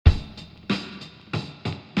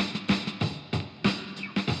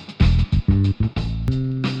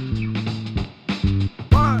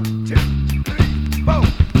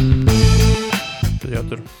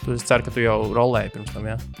tu ceru, ka tu jau rolēji pirms tam,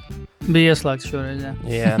 jā? Bija ieslēgts šoreiz, jā.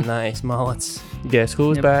 Jā, nice, malacis. Guess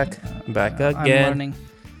who's back? Back again.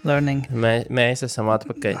 Learning. Mēs esam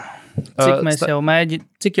atpakaļ.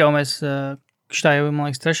 Cik jau mēs, šitā jau, man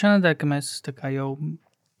liekas, 3. nedēļa, ka mēs tā kā jau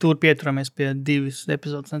tur pieturamies pie 2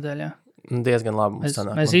 epizodes nedēļā. Diezgan labi mums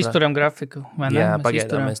sanāk. Mēs izturam grafiku, vai ne? Jā,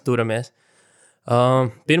 pagaidām mēs turamies.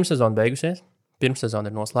 Pirmsezona beigusies, pirmsezona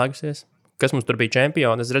ir noslēgusies. Kas mums tur bija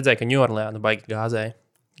čempioni? Es redzēju, ka New Orleans baigi gāzēja.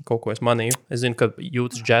 Kaut ko es manīju. Es zinu, ka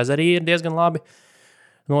Utah Jazz arī ir diezgan labi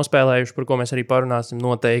nospēlējuši, par ko mēs arī parunāsim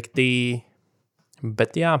noteikti.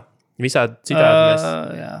 Bet jā, visādi citādi mēs...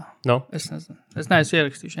 Jā. No? Es nezinu. Es neesmu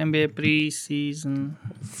ierakstījuši NBA pre-season.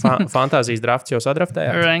 Fantāzijas drafts jau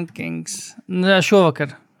sadraftējāt? Rankings.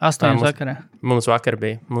 Šovakar, 8 vakarā. Mums vakar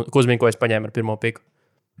bija. Kuzmiņ, ko es paņēmu ar pirmo piku?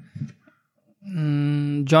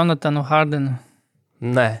 Jonathanu Hardenu.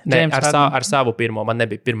 Nē, ar savu pirmo. Man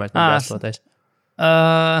nebija pirmais, man bija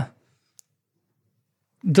 8.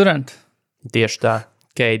 Durant. Tieši tā.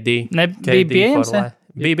 KD. Bija pieejams, ja?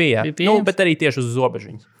 Bija. Nu, bet arī tieši uz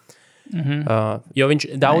zobežiņas. Jo viņš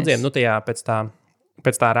daudziem, tajā pēc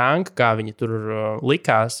tā ranka, kā viņi tur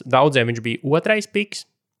likās, daudziem viņš bija 2. piks.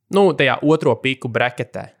 Tajā 2. piku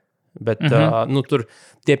breketē. Bet tur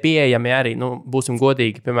tie pieejami arī, būsim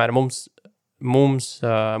godīgi, piemēram,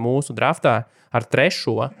 mūsu draftā ar 3.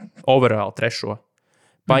 overall 3.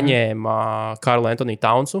 paņēma Karlu Antoni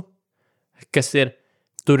Townsu, kas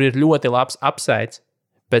tur ir ļoti labs upsides,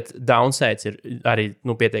 bet downsides ir arī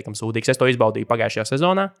pietiekami sūdīgs. Es to izbaudīju pagājušajā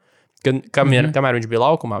sezonā, kamēr viņš bija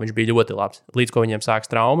laukumā, viņš bija ļoti labs. Līdz ko viņiem sāks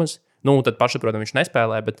traumas, tad pašsaprotam viņš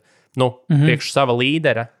nespēlē, bet priekš sava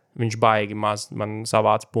līdera viņš baigi maz man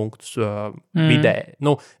savāc punktus vidēji.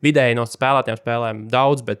 Vidēji no spēlētiem spēlēm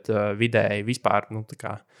daudz, bet vidēji vispār tā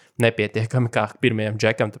kā nepietiekami kā pirmajam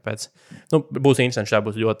džekam, tāpēc būs interesanti, šā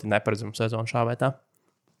būs ļoti neparedzama sezona šā vai tā.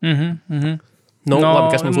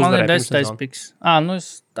 Labi, kas mums uzvarēja pirms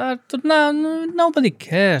sezonas? Tur nobody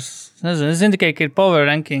cares. Es zinu tikai, ka ir power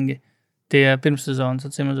rankingi tie pirmssezonas,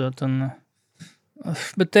 atsimazot,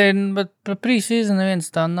 bet pre-season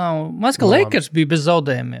neviens tā nav. Mēs, ka Lakers bija bez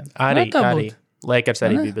zaudējumiem. Arī. Lakers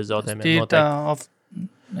arī bija bez zaudējumiem.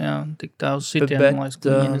 Jā, tik tā uz sitiem, man liekas, ka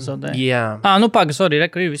viņi nezaudēja. Jā. Paga, sorry,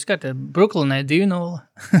 viss kārtē. Brooklynē 2-0.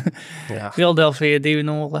 Philadelphia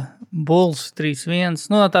 2-0. Bulls 3-1.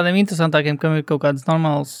 Tādiem interesantākiem, kam ir kaut kādas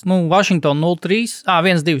normālas. Washington 0-3.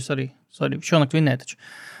 1-2, sorry. Šonakt vinēja taču.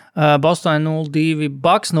 Boston 0-2.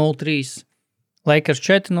 Bucks 0-3. Lakers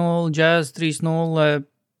 4-0. Jazz 3-0.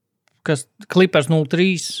 Clippers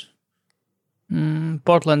 0-3.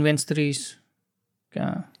 Portland 1-3.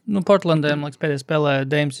 Portlandē, man liekas, pēdējā spēlē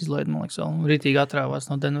Dēms izlaida, man liekas, vēl ritīgi atrāvās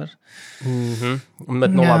no Denver.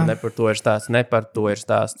 Bet, labi, ne par to ir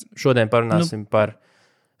stāsts. Šodien parunāsim par...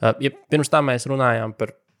 pirms tam mēs runājām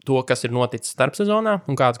par to, kas ir noticis starpsezonā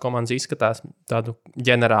un kādas komandas izskatās tādu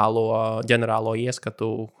ģenerālo ieskatu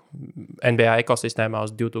NBA ekosistēmā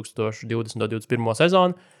uz 2020-2021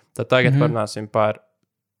 sezonu. Tad tagad parunāsim par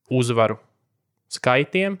uzvaru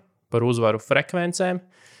skaitiem, par uzvaru frekvencēm,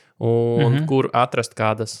 un kur atrast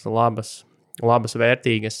kādas labas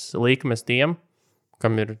vērtīgas likmes tiem,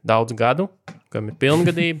 kam ir daudz gadu, kam ir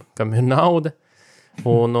pilngadība, kam ir nauda,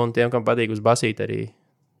 un tiem, kam patīk uz basīt arī,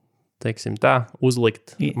 teiksim tā,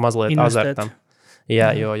 uzlikt mazliet azartam.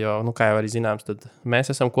 Jā, jo, kā jau arī zināms, tad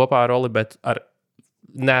mēs esam kopā ar Oli, bet ar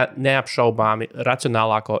neapšaubāmi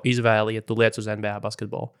racionālāko izvēli, ja tu liec uz NBA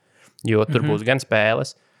basketbolu. Jo tur būs gan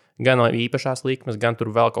spēles, gan īpašās likmes, gan tur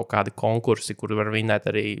vēl kaut kādi konkursi, kur var vinēt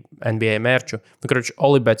arī NBA merču.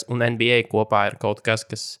 Olibets un NBA kopā ir kaut kas,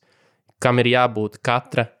 kam ir jābūt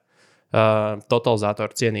katra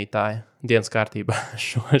totalizatora cienītāja dienas kārtībā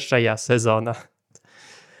šajā sezonā.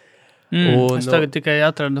 Es tagad tikai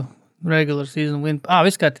atradu regular season win.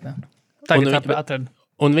 Viss kārtībā. Tagad atradu.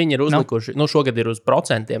 Un viņi ir uzlikuši, šogad ir uz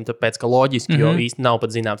procentiem, tāpēc, ka loģiski, jo īsti nav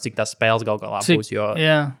pat zināms, cik tās spēles galā būs.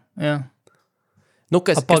 Jā.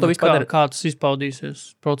 Kas to vispār dara? Kā tas izpaudīsies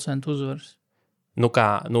procentu uzvaras?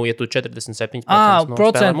 Ja tu 47% no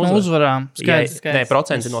spēlēm uzvarām. Skaidrs. Nē,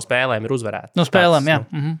 procenti no spēlēm ir uzvarēti. No spēlēm, jā.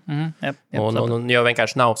 Un jo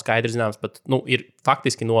vienkārši nav skaidrs zināms, pat, ir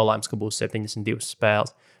faktiski nolēms, ka būs 72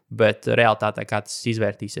 spēles, bet realitātē, kā tas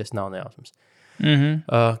izvērtīsies, nav nejausmas.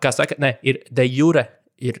 Kā saka, ir de jure,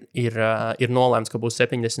 ir nolēms, ka būs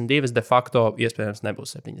 72, de facto iespējams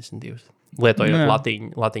nebūs 72. Lietojot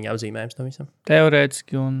latīņu apzīmējums tam visam.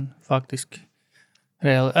 Teorētiski un faktiski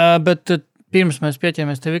reāli. Bet pirms mēs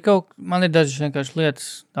pieķēmies, man ir dažas vienkārši lietas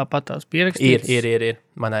tāpat tās pierakstītas. Ir.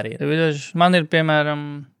 Man arī ir. Man ir, piemēram,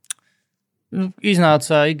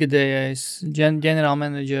 iznāca ikgadējais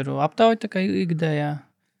ģenerālmenedžeru aptauja, tā kā ikgadējā.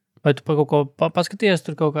 Vai tu par kaut ko paskaties,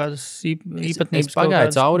 tur kaut kādas īpatnības? Es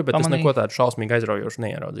pagāju cauri, bet es neko tādu šausmīgi aizraujošu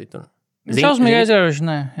neieraudzīju. Šausmīgi aizraujošu,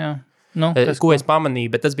 nē, jā. Nu, ko es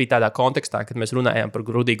pamanīju, bet tas bija tādā kontekstā, kad mēs runājām par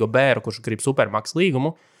Rudy Goberu, kurš grib supermaks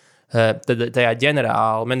līgumu. Tad tajā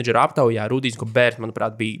ģenerāla menedžera aptaujā Rudijs Gobers,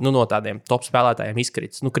 manuprāt, bija no tādiem top spēlētājiem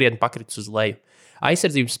izkritis, krietni pakritis uz leju.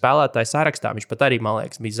 Aizsardzības spēlētāju sarakstā viņš pat arī, man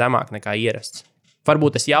liekas, bija zemāk nekā ierasts.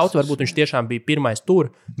 Varbūt es jautu, varbūt viņš tiešām bija pirmais tur,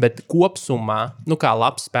 bet kopsumā, kā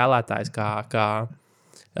labs spēlētājs, kā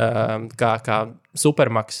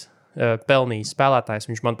supermaks pelnījis spēlētājs,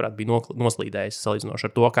 viņš, manuprāt, bija noslīdējis salīdzinoši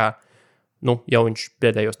ar to, kā jau viņš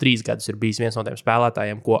pēdējos 3 gadus ir bijis viens no tiem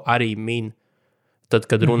spēlētājiem, ko arī min, tad,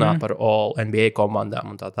 kad runā par All NBA komandām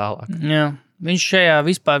un tā tālāk. Jā, viņš šajā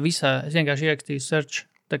visā, es vienkārši ierakstīju search,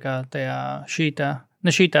 tā kā tajā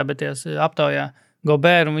ne šītā, bet tajās aptaujā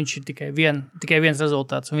Gobert, un viņš ir tikai viens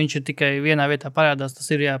rezultāts, un viņš ir tikai vienā vietā parādās,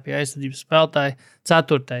 tas ir pie aizsardzības spēlētāja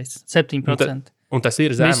 4. 7%. Un tas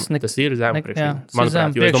ir zem, priekš.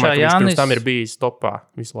 Manuprāt, jo es domāju, ka viņš pirms tam ir bijis topā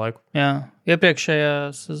visu laiku. Jā, iepriekšējā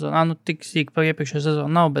sezonā, tik sīk par iepriekšējā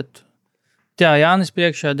sezonu nav, bet jā, Jānis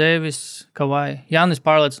priekšā, Deivis, Kavai. Jānis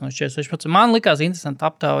pārliecinoši 46%. Man likās interesanti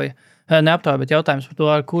aptauja, ne aptauja, bet jautājums par to,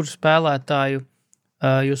 ar kuru spēlētāju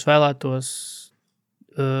jūs vēlētos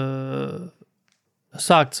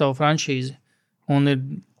sākt savu franšīzi. Un ir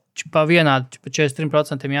pa vienādi, pa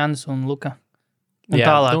 43% Jānis un Luka. Un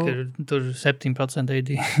tālāk ir tur 7%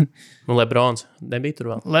 AD. Un Lebrons nebija tur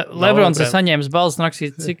vēl? Lebrons ir saņēmis balvas,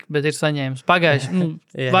 rakstīt cik, bet ir saņēmis. Pagājuši,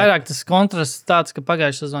 vairāk tas kontrasts tāds, ka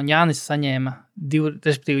pagājušā sezona Jānis saņēma,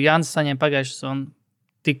 respektīvi Jānis saņēma pagājušā sezona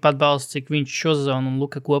tikpat balvas, cik viņš šo sezonu un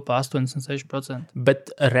Luka kopā 86%.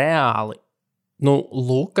 Bet reāli,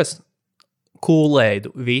 Lukas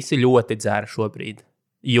Kool-Aidu visi ļoti dzēra šobrīd,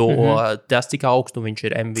 jo tas, cik augstu viņš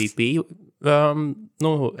ir MVP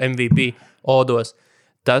odos,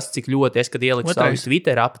 tas, cik ļoti es, kad ieliku savu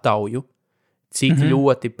Twitter aptauju, cik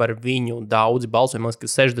ļoti par viņu daudzi balsoja, man liekas, ka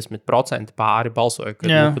 60% pāri balsoja, kad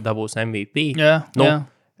Luka dabūs MVP. Jā.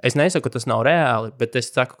 Es nesaku, ka tas nav reāli, bet es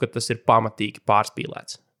saku, ka tas ir pamatīgi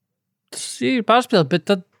pārspīlēts. Tas ir pārspīlēts, bet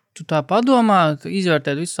tad tu tā padomā,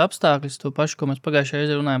 izvērtēt visus apstākļus, to pašu, ko mēs pagājušajā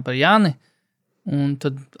reizē runājam par Jāni, un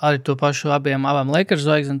tad arī to pašu abām Lakers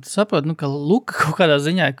zvaigznēm, tu saproti, ka Luka kaut kādā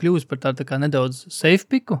ziņā ir kļuvis par tā kā nedaudz safe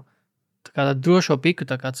piku, tā kā drošo piku,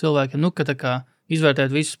 tā kā cilvēkiem, ka tā kā izvērtēt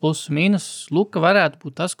visus plusus mīnusus, Luka varētu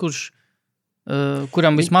būt tas,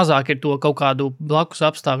 kuram vismazāk ir to kaut kādu blakus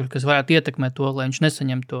apstākļu, kas varētu ietekmēt to, lai viņš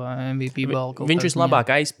nesaņem to MVP balvu. Viņš vislabāk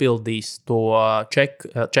aizpildīs to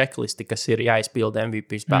checklisti, kas ir jāizpilda MVP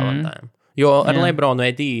spēlētājiem. Jo ar Lebronu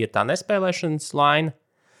AD ir tā nespēlēšanas laina.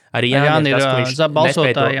 Arī Jānis ir tas, ka viņš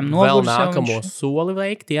nespēja vēl nākamo soli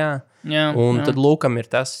veikt, tad Lukam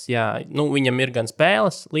ir tas, viņam ir gan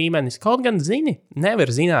spēles līmenis, kaut gan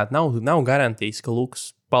nevar zināt, nav garantijas, ka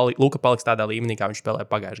Luka paliks tādā līmenī, kā viņš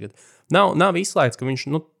spēlēja pagājušajā gadā. Nav izslēgts, ka viņš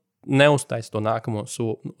neuztais to nākamo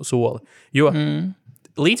soli. Jo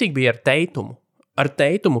līdzīgi bija ar Teitumu. Ar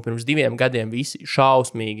Teitumu pirms 2 gadiem visi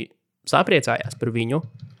šausmīgi sapriecājās par viņu.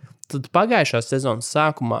 Tad pagājušās sezonas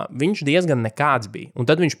sākumā viņš diezgan nekāds bija. Un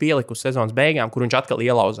tad viņš pielika uz sezonas beigām, kur viņš atkal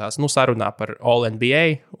ielauzās, sarunā par All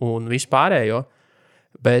NBA un vispārējo.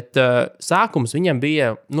 Bet sākums viņam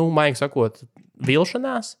bija, maigi sakot,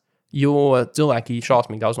 vilšanās, jo cilvēki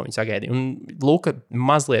šausmīgi daudz no viņa sagaidīja. Un Luka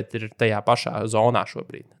mazliet ir tajā pašā zonā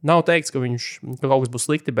šobrīd. Nav teikts, ka kaut kas būs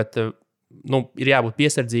slikti, bet ir jābūt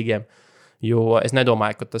piesardzīgiem, jo es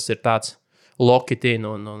nedomāju, ka tas ir tāds lokitin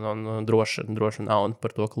un droša nauda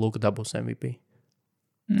par to, ka Luka dabūs MVP.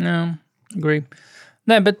 Jā, agree.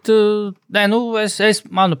 Nē, bet es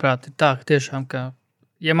manuprāt, ir tā, ka tiešām, ka,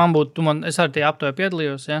 ja man būtu, es arī tie aptauja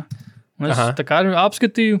piedalījos, un es tā kā arī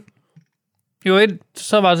apskatīju, jo ir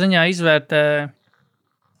savā ziņā izvērtē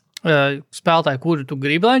spēlētāji, kuri tu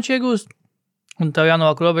gribi, lai viņš iegūst, un tev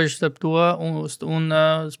jānovelk robežas starp to, un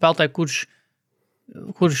spēlētāji,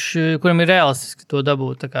 kuram ir realistiski to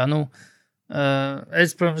dabūt, tā kā,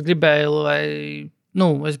 es, protams,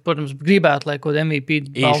 gribētu, lai kaut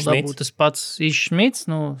MVP balvu dabūtu tas pats Išmits.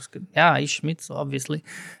 Išmits, obviously.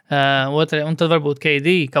 Un tad varbūt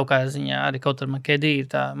KD kaut kādā ziņā. Arī kaut ar man KD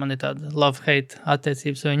ir man ir tāda love-hate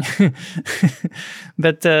attiecības viņu.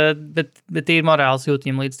 bet ir morāls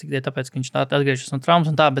jūtījumi līdz tikai tāpēc, ka viņš atgriežas no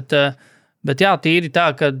traumas un tā, bet jā, tīri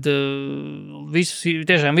tā, kad visu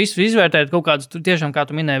izvērtēt kaut kādus, tiešām, kā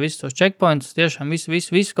tu minēji, visus tos checkpoints, tiešām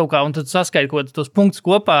visu kaut kā, un tad saskait kaut tos punktus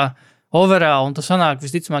kopā, overall, un tas sanāk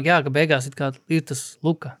visticamāk, ka beigās ir tas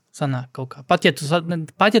Luka sanāk kaut kā. Pat ja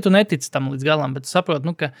tu netici tam līdz galam, bet saprot,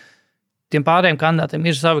 ka tiem pārējiem kandidātiem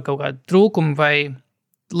ir savi kaut kādi trūkumi vai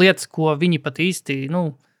lietas, ko viņi pat īsti,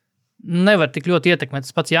 nevar tik ļoti ietekmēt.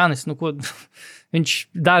 Tas pats Jānis, viņš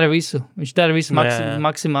dara visu. Viņš dara visu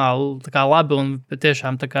maksimāli tā kā labi un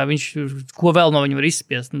tiešām tā kā viņš, ko vēl no viņa var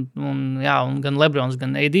izspiest. Un gan Lebrons,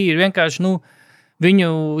 gan AD ir vienkārši, viņu,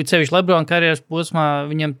 sevišķi Lebrona karjeras posmā,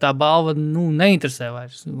 viņam tā balva, neinteresē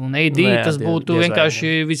vairs. Un AD tas būtu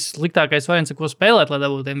vienkārši vissliktākais variants, ko spēlēt, lai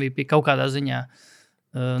dabūtu MVP kaut kādā ziņā.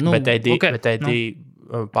 Bet AD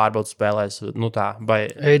pārbaudas spēlēs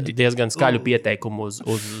diezgan skaļu pieteikumu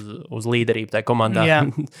uz līderību tajā komandā.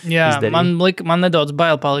 Jā man nedaudz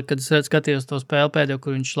bail palika, kad es skatījos to spēli pēdējo,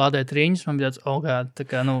 kur viņš lādēja triņus. Man bija tāds, tā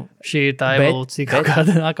kā, šī ir tā evolūcija kaut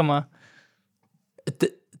kāda nākamā.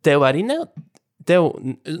 Tev arī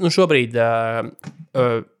šobrīd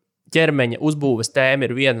ķermeņa uzbūves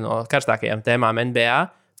tēma ir viena no karstākajām tēmām NBA.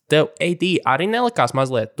 Tev AD arī nelikās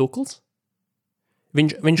mazliet tukls?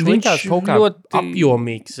 Viņš likās kaut kā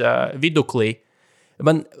apjomīgs viduklī.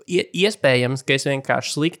 Man iespējams, ka es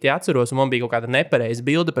vienkārši slikti atceros, un man bija kaut kāda nepareiza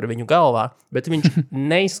bilde par viņu galvā, bet viņš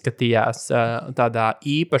neizskatījās tādā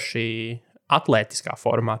īpaši atlētiskā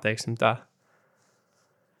formā, teiksim tā.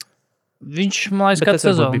 Viņš, man liekas, katru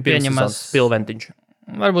sezonu pieņemās. Pilventiņš.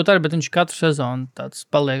 Varbūt arī, bet viņš katru sezonu tāds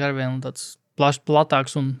paliek arvien tāds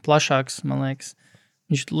platāks un plašāks, man liekas.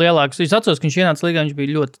 Viņš lielāks. Es atceros, ka viņš ienāca līgā, viņš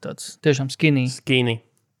bija ļoti tāds tiešām skinny.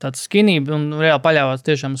 Tāds skinny un reāli paļāvās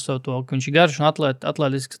tiešām uz savu to, ka viņš ir garš un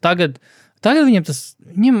atlētisks. Tagad viņam,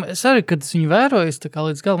 es arī, kad es viņu vēroju, tā kā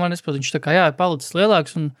līdz galam man nesaprotu, viņš tā kā palicis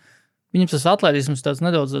lielāks un viņam tas atlētisms tāds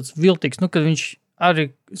nedaudz tāds viltīgs. Kad viņš arī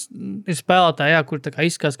ir spēlētāji, kur tā kā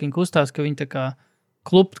izskās, ka viņi kustās, ka viņi tā kā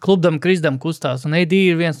klubdam, krizdam kustās. Un AD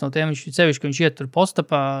ir viens no tiem, viņš sevišķi, ka viņš iet tur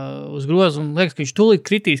postapā uz grozu un liekas, ka viņš tūlīt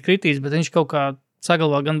kritīs, bet viņš kaut kā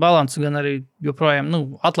saglabā gan balansu, gan arī joprojām,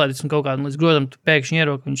 atlētismu kaut kādu līdz grozam, tu pēkšņi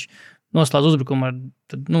ieroka, viņš noslēdz uzbrukumu ar,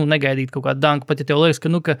 negaidīt kaut kādu danku, pat ja tev liekas,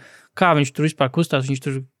 ka kā viņš tur vispār kustās, viņš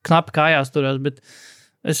tur knapi kājās turās, bet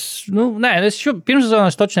pirmssezonā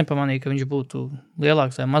es taču nepamanīju, ka viņš būtu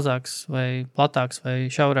lielāks vai mazāks, vai platāks, vai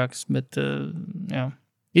šaurāks, bet,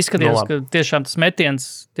 izskatījās, ka tiešām tas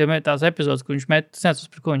metiens, tās epizodes, kur viņš met, es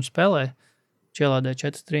nezinu, par ko viņš spēlēja, ielādēja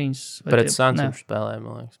 4 trīņus. Pret Sansu spēlēja,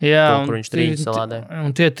 man liekas. Jā, kur viņš trīņus salādēja.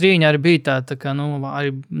 Un tie trīņi arī bija tā kā,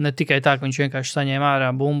 arī ne tikai tā, ka viņš vienkārši saņēma ārā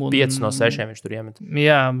bumbu. 5 no 6 viņš tur iemet.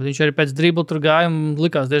 Jā, bet viņš arī pēc dribla tur gāja un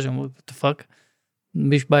likās diezgan, what the fuck.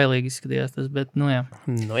 Bišķi bailīgi izskatījās tas, bet, jā.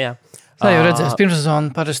 Tā jau redzēs,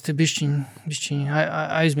 pirmssezonu parasti bišķiņi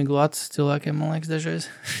aizmiglu acis cilvēkiem, man liekas, dažreiz.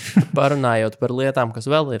 Parunājot par lietām, kas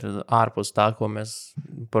vēl ir ārpus tā, ko mēs,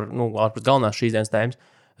 ārpus galvenās šīs dienas tēmas,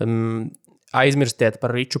 aizmirstiet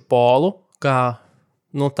par Riču Polu, kā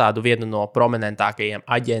tādu vienu no prominentākajiem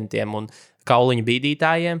aģentiem un kauliņu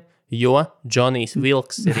bīdītājiem, jo Džonijs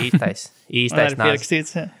Vilks ir īstais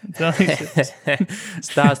nācis.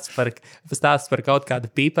 Stāsts par kaut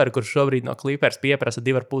kādu pīperu, kurš šobrīd no Clippers pieprasa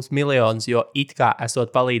 2,5 miljonus, jo it kā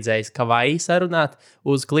esot palīdzējis Kavai sarunāt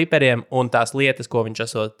uz Clipperiem un tās lietas, ko viņš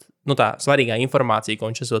esot, tā svarīgā informācija,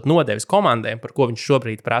 ko viņš esot nodevis komandēm, par ko viņš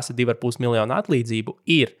šobrīd prasa 2,5 miljonu atlīdzību,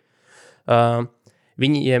 ir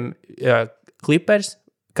viņiem Clippers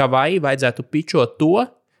Kavai vajadzētu pičot to,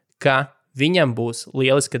 ka viņam būs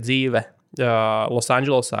lieliska dzīve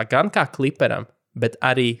Losandželosā gan kā Clipperam, bet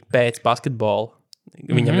arī pēc basketbola.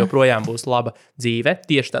 Viņam joprojām būs laba dzīve.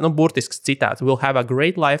 Tieši tā, burtisks citāts. We'll have a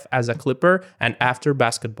great life as a Clipper and after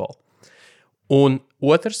basketball. Un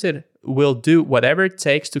otrs ir will do whatever it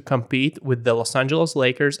takes to compete with the Los Angeles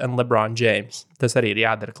Lakers and LeBron James. Tas arī ir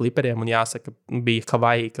jādara Clipperiem un jāsaka, bija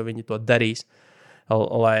Kavai, ka viņi to darīs,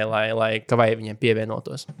 lai Kavai viņiem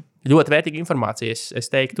pievienotos. Ļoti vērtīga informācija. Es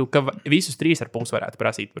teiktu, ka visus 3,5 varētu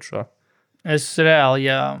prasīt par šo. Es reāli,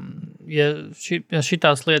 ja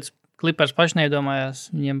šitās lietas Clippers paši neiedomājās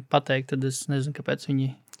viņiem pateikt, tad es nezinu, kāpēc viņi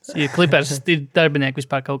Clippers ir darbinieki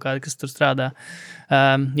vispār kaut kādi, kas tur strādā.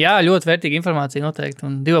 Jā, ļoti vērtīga informācija noteikti,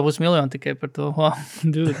 un 2,5 miljoni tikai par to. Wow,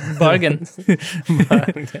 dude, bargain.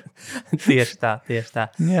 Tieši tā.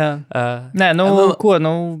 Jā.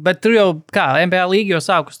 Bet tur jau, kā, NBA līga jau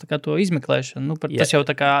sākus tā kā to izmeklēšanu, tas jau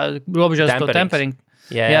tā kā robežās to tempering.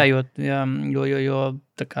 Jā, jo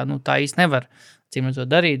tā kā, tā īsti nevar cīmredzot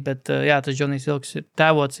darīt, bet tas Džonijs Vilks ir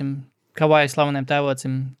tēvocim, Kavai slaveniem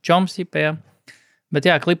tēvocim Čomsipē. Bet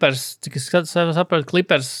jā, Clippers, cik es saprotu,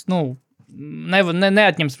 Clippers,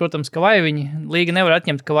 neatņems, protams, Kavai viņi. Līga nevar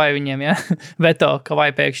atņemt Kavai viņiem, veto Kavai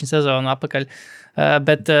pēkšņi sezonu apakaļ.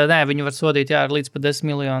 Bet viņi var sodīt, ar līdz pat $10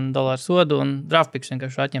 miljonu sodu un draftpicks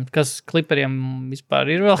vienkārši atņemt. Kas Clipperiem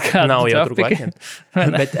vispār ir vēl kāda? Nav jau tur ko atņemt.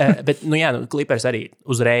 bet Clippers arī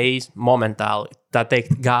uzreiz momentāli tā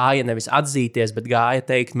teikt, gāja nevis atzīties, bet gāja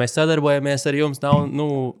teikt, mēs sadarbojamies ar jums,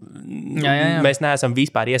 mēs neesam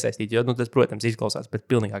vispār iesaistīti, jo tas, protams, izklausās pēc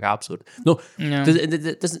pilnīgākā absurda.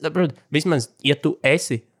 Tas, protams, vismaz, ja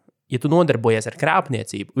tu nodarbojies ar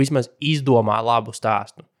krāpniecību, vismaz izdomā labu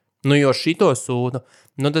stāstu. Jo šito sūdu,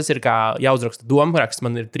 tas ir kā jāuzraksta domāraksts,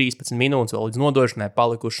 man ir 13 minūtes vēl līdz nodošanai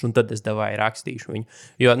palikušas, un tad es rakstīšu viņu.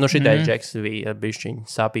 Jo šitais Džeks bija bišķiņ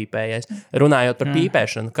sapīpējies. Runājot par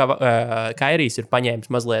pīpēšanu, Kairijs ir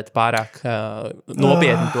paņēmis mazliet pārāk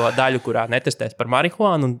nopietni to daļu, kurā netestēs par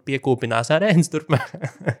marihuānu un piekūpinās arēnas turpmāk.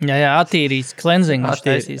 Attīrīs, cleansing viņš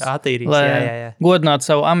taisīs. Attīrīs, godināt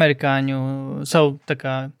savu amerikāņu, savu tā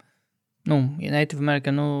kā, Native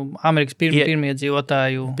American, Amerikas pirmie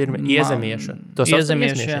dzīvotāju. Iezemieši. To sauc par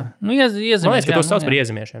iezemieši. Iezemieši. Man liekas, ka to sauc par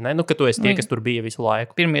iezemiešiem, ne? Ka tu esi tie, kas tur bija visu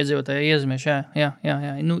laiku. Pirmie dzīvotāji iezemieši, jā.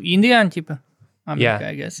 Indiāņi ķipa.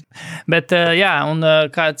 Amerikā, bet, un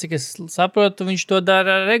cik es saprotu, viņš to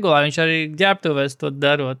dara regulāri. Viņš arī ģērbtuvēs to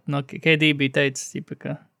darot. KD bija teicis,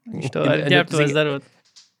 ka viņš to arī ģērbtuvēs darot.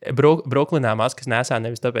 Bruklinā maskas nesā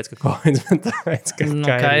nevis tāpēc, ka Covid, bet tāpēc, ka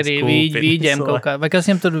Kairijas vīģiem kaut kā. Vai kas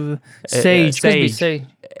viņam tur Sage? Kas bija Sage?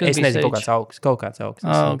 Es nezinu, kaut kāds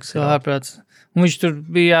augsts. Ārprāts. Un viņš tur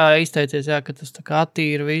bija izteicies, ka tas tā kā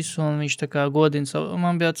attīra visu, un viņš tā kā godina savu.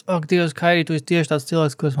 Man bija tāds, Dievs, Kairija, tu esi tieši tāds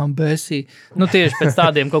cilvēks, kas man besī. Tieši pēc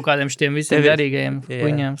tādiem kaut kādiem šitiem visiem garīgajiem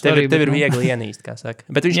puņiem. Tev ir viegli ienīst, kā saka.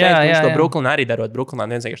 Bet viņš teica, ka viņš to Bruklinā arī darot. Bruklinā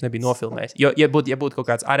vienkārši nebija nofilmējis. Jo, ja būtu kaut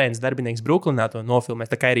kāds arēnas darbinieks Bruklinā to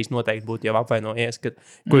nofilmējis, tā Kairijs noteikti būtu jau apvainojies, ka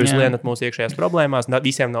jūs lienat mūsu iekšējās problēmās,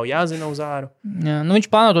 visiem nav jāzina uz āru. Viņš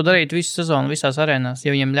plāno to darīt visu sezonu visās arēnās,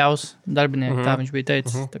 ja viņiem ļaus darbinieki, tā viņš bija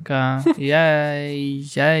teicis. Tā kā,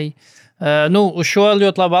 uz šo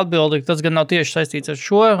ļoti labu atbildi, tas gan nav tieši saistīts ar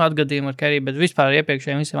šo atgadījumu ar Kairiju, bet vispār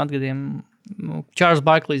iepriekšējiem visiem atgadījumiem Charles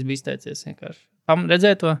Barkley's bija izteicies vienkārši.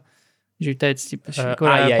 Redzēja to? Viņš bija teicis,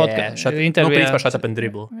 kurā podkāstā intervijā. Shut up and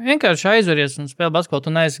dribble. Vienkārši aizveries un spēlē basketbolu,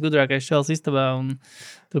 tu neesi gudrākais šēls istabā un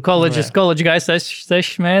tu college gājis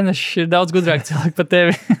 6 mēneši, ir daudz gudrāk cilvēki par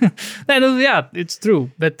tevi. It's true,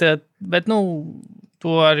 bet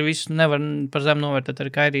to arī visu nevar par zem novērtēt ar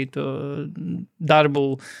Kairiju darbu,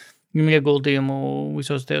 ieguldījumu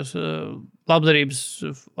visos tajos labdarības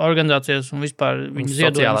organizācijās un vispār viņu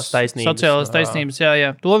ziedojumus. Sociālās taisnības, jā.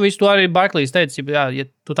 To visu arī Barkley's teica, ja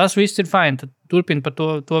tas viss ir fine, tad turpini par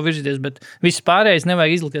to virzīties, bet viss pārējais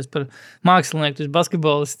nevajag izlikties par mākslinieku, tas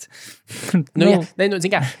basketbolists.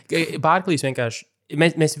 Zin kā, Barkley's vienkārši,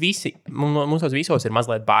 mēs visi, mums visos ir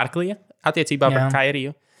mazliet Barkleya attiecībā par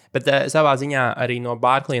Kairiju. Bet savā ziņā arī no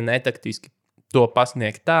Barkleya netaktiski to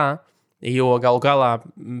pasniegt tā, jo galu galā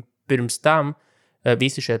pirms tam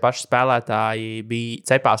visi šie paši spēlētāji bija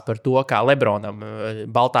cepās par to, kā Lebronam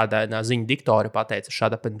baltādainā ziņu diktori pateica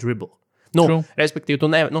shut up and dribble. Respektīvi,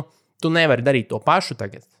 tu nevari darīt to pašu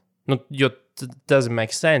tagad, jo tas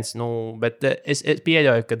makes sense, bet es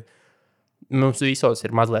pieļauju, ka mums visos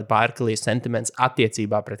ir mazliet Barkleya sentiments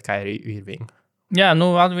attiecībā pret Kairiju Irvingu. Jā,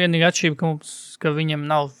 vienīgā atšķirība, ka viņam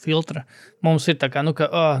nav filtra. Mums ir tā kā,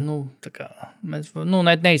 mēs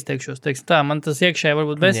neizteikšos, tā, man tas iekšēji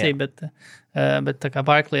varbūt besī, bet tā kā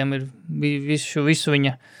Barkleyam ir visu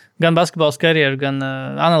viņa, gan basketbols karjeru, gan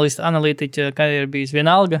analītiķa karjeru bijis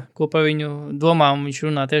vienalga, ko par viņu domā, un viņš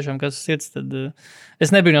runā tiešām, kas sirds, tad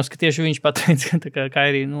es nebrīnos, ka tieši viņš pateica, ka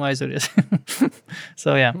Kairija, aizveries.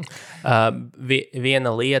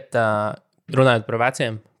 Viena lieta, runājot par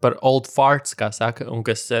veciem, par old farts, kā saka, un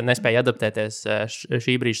kas nespēja adaptēties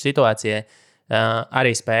šī brīža situācijai,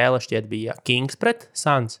 arī spēle šķiet bija Kings pret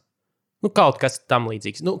Suns. Kaut kas tam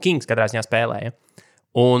līdzīgs. Kings katrā ziņā spēlēja.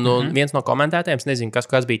 Un viens no komentētājiem, es nezinu,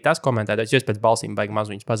 kas bija tas komentētājs, jo es pēc balsīm baigi maz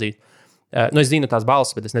viņus pazīt. Es zinu tās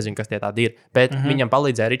balsis, bet es nezinu, kas tie tādi ir. Bet viņam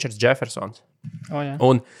palīdzēja Richards Jeffersons.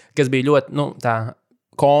 Un kas bija ļoti, tā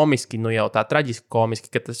komiski, jau tā traģiski komiski,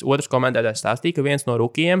 ka tas otrs komentētājs stāstīja, ka viens no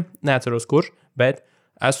rukijiem, neatceros kurš, bet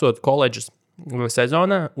esot koledžas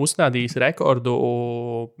sezonā uzstādījis rekordu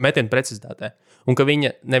metienu precizitātē. Un ka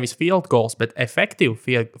viņa nevis field goals, bet efektīvu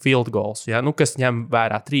field goals, kas ņem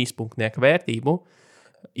vērā 3-punktnieku vērtību,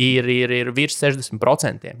 ir virs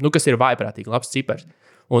 60%, kas ir vājprātīgi labs cipars.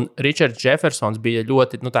 Un Richards Jeffersons bija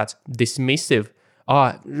ļoti tāds dismissive.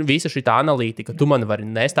 Visa šī analītika, tu man vari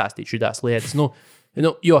nestāstīt šitās lietas.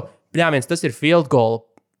 Jo, tas ir field goal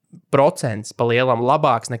procents pa lielam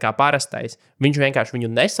labāks nekā parastais. Viņš vienkārši viņu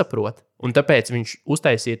nesaprot, un tāpēc viņš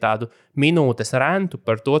uztaisīja tādu minūtes rentu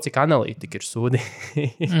par to, cik analītika ir sūdi.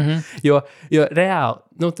 jo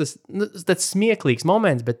reāli, tas smieklīgs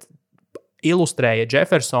moments, bet ilustrēja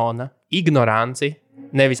Jeffersona ignoranci,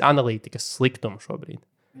 nevis analītikas sliktumu šobrīd.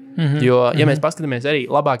 Jo, ja mēs paskatāmies arī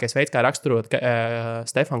labākais veids, kā raksturot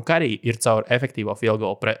Stefanu Kariju, ir caur efektīvo field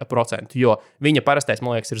goal procentu, jo viņa parastais,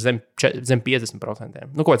 man liekas, ir zem 50%.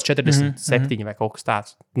 Nu, kaut kāds 47 vai kaut kas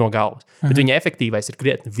tāds no galvas. Bet viņa efektīvais ir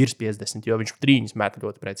krietni virs 50, jo viņš trīņus met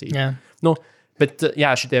ļoti precīzi. Yeah. Nu, bet,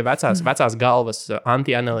 jā, šitie vecās galvas,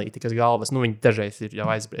 anti-analītikas galvas, nu, viņi dažreiz ir jau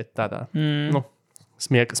aizbriet tādā, nu,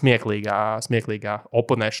 smieklīgā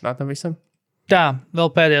oponēšanā tam visam. Tā, vēl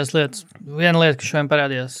pēdējās lietas. Viena lieta, kas šodien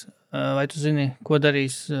parādījās. Vai tu zini, ko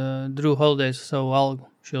darīs Drew Holiday ar savu algu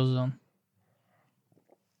šo sezonu?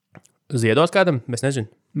 Ziedos kādam? Es nezinu.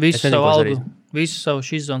 Visu savu algu, visu savu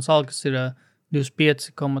šīs zonas algu, kas ir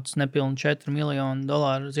 25,4 miljonu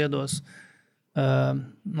dolāru ziedos.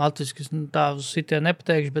 Latviski tā uz sitien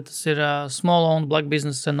nepateikšu, bet tas ir small owned black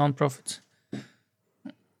business and non-profits.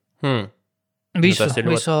 Visu,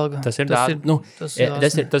 visu algu. Tas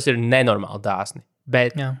ir nenormāli dāsni.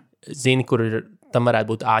 Bet, zini, kur tam varētu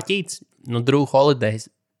būt āķīts? Nu, Drew Holiday,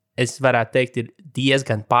 es varētu teikt, ir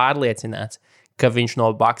diezgan pārliecināts, ka viņš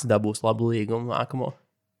no Bucks dabūs labu līgumu nākamo.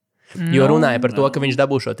 Jo runāja par to, ka viņš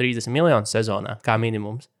dabūs šo 30 miljonu sezonā, kā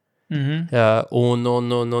minimums.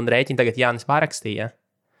 Un rēķini tagad Jānis parakstīja.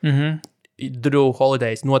 Drew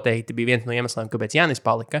Holiday noteikti bija viens no iemesliem, kāpēc Jānis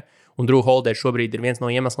palika. Un Drew Holiday šobrīd ir viens no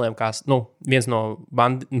iemesliem, viens no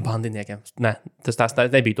bandiniekiem. Ne, tas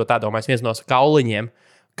nebija to tā domājis. Viens no kauliņiem,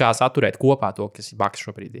 kā saturēt kopā to, kas Bucks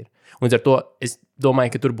šobrīd ir. Un ar to es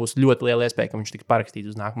domāju, ka tur būs ļoti liela iespēja, ka viņš tiks parakstīts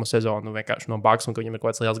uz nākamo sezonu vienkārši no Bucks un ka viņam ir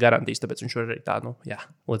kaut kāds liels garantijas, tāpēc viņš var arī tā,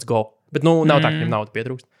 let's go. Bet, nav tā, ka viņam nauda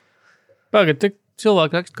pietrūkst. Pagad,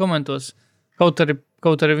 cilvēki raksta komentos, kaut arī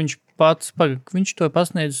viņš pats, viņš to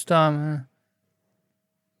pasniedz tā...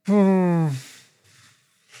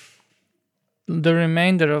 The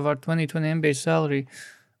remainder of our 2020 NBA salary.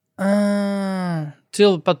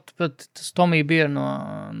 Pat tas Tommy Beer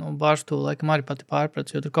no Barstūla, laikam arī pati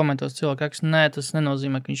pārprats, jo tur komentos cilvēki raksta, nē, tas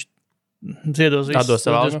nenozīmē, ka viņš ziedos visu. Tādos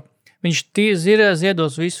savu algu? Viņš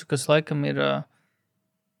ziedos visu, kas laikam ir...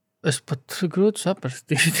 Es pat grūti saprast.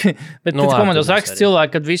 Bet komentos raksta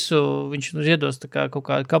cilvēki, kad visu viņš ziedos tā kā kaut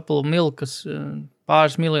kādu couple mil, kas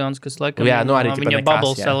pāris miljonus, kas laikam viņa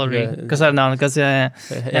bubble salary, kas arī nav nekas, jā.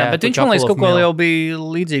 Bet viņš, man liekas, kaut ko jau bija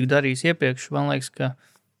līdzīgi darījis iepriekš. Man liekas, ka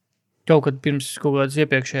kaut kad pirms kaut kādas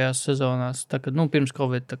iepriekšējās sezonās, tā kad, pirms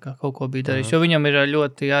Covid tā kā kaut ko bija darījis. Jo viņam ir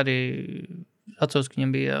ļoti arī... Atceros, ka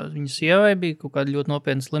viņam bija, viņa sievai bija kaut kāda ļoti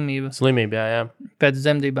nopietna slimība. Slimība, jā. Pēc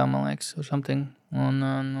dzemdībām, man liekas, or something. Un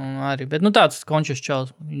arī, bet tāds končus čals,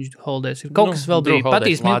 viņš Holidays ir. Kaut kas vēl bija.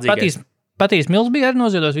 Patīs Mills bija arī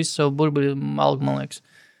noziedojis visu savu burbuļu algu, man liekas.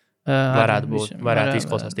 Varētu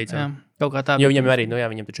izklausās ticam. Kaut kā tā. Jo viņam arī,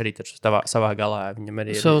 viņam taču arī savā galā, viņam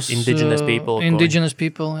arī ir indigenous people. Indigenous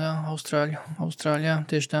people, jā, Austrāļa,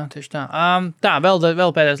 tieši tā. Tā, vēl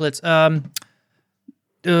pēdējās lietas.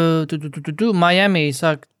 Miami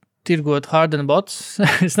sāk tirgot Harden bots.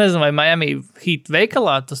 Es nezinu, vai Miami Heat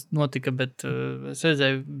veikalā tas notika, bet es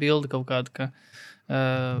redzēju bildi kaut kādu, ka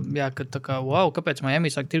ka tā kā, kāpēc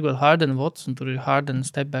Miami sāk tirgot Harden bots, un tur ir Harden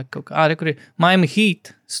step back kaut kā. Kur ir Miami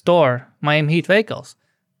Heat store, Miami Heat veikals.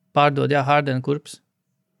 Pārdod, Harden kurps.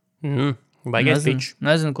 Baigais pitch.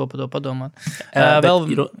 Nezinu, ko par to padomāt.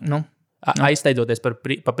 Aizsteidzoties pa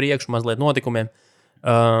priekšu mazliet notikumiem,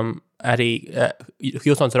 arī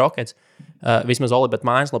Houstons Rockets vismaz Olibet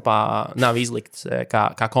mājaslapā nav izlikts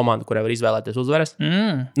kā komanda, kurai var izvēlēties uzvaras.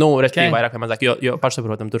 Respektīvi vairāk vai mazāk, jo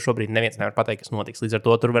pašsaprotam, tur šobrīd neviens nevar pateikt, kas notiks. Līdz ar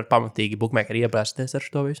to tur var pamatīgi bookmakeri iepēsties ar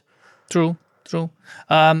šo visu. True.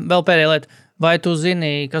 Vēl pēdējā lieta. Vai tu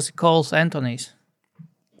zini, kas ir Coles Anthonijs?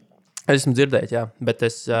 Es esmu dzirdējis, jā, bet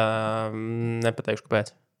es nepateikšu,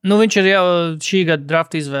 kāpēc. Viņš ir jau šī gada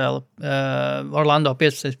draft izvēle Orlando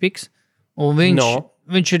 15. piks. Un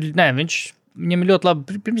viņam ir ļoti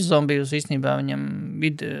labi pirmsezona bijusi īstenībā. Viņam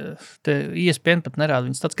ESPN pat nerāda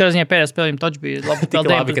viņas. Tāds, kā ziņā pēdējā spēlē viņam taču bija labi. Tik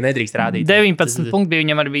labi, ka nedrīkst rādīt. 19 punkti bija,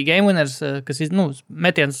 viņam arī bija game winners,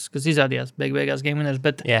 metiens, kas izrādījās beigās game winners,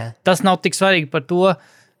 bet tas nav tik svarīgi par to.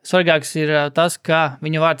 Svarīgāks ir tas, kā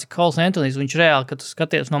viņa vārds ir Coles Anthonijs. Viņš reāli, kad tu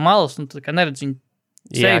skaties no malas, un tu kā neredz viņu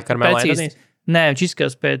seju precīzi. Nē, viņš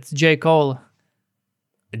izskatās pēc J. Cole.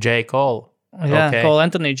 J. Cole? Jā, Cole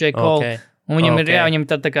Anthony, J. Cole. Okay. Un viņam ir, viņam ir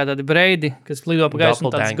tādi breidi, kas lido pa gaisu,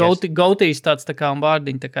 un tāds gautīs tāds tā kā un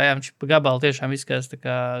bārdiņi, tā kā, viņš pa gabalu tiešām izskatās tā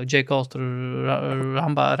kā J. Coles tur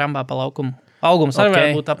rambā pa laukumu. Augums arī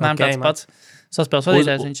varētu būt apmēram tāds pats. Saspēles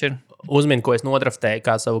vadītājs viņš ir. Uzmini, ko es nodraftēju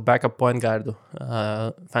kā savu backup point guardu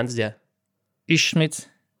fantasijā. Iššmits.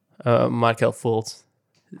 Markel Fultz.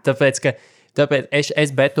 Tāpēc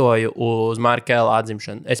es betoju uz Markela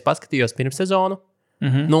atzimšanu. Es paskatījos pirms sezonu.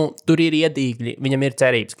 Tur ir iedīgļi, viņam ir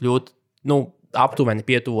cerības kļūt aptuveni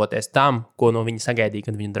pietuvoties tam, ko no viņa sagaidīja,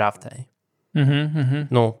 kad viņu draftēja.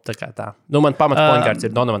 Nu, tā kā tā. Nu, man pamats point guards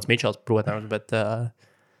ir Donovans Mitchells, protams, bet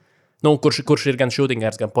kurš ir gan shooting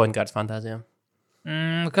guards, gan point guards fantāzijām.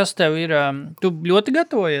 Kas tev ir? Tu ļoti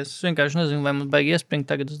gatavojies? Es vienkārši nezinu, vai mums baigi iespringt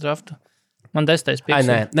tagad uz draftu. Man 10.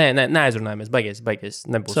 pieks. Neaizrunājamies, baigies.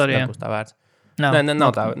 Nebūs tā vērts.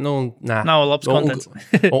 Nav tā. Nav labs kontents.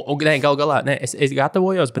 Gal galā, es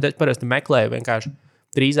gatavojos, bet es parasti meklēju vienkārši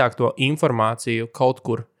drīzāk to informāciju kaut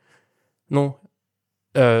kur,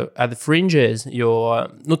 at the fringes, jo,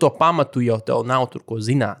 to pamatu jau tev nav tur, ko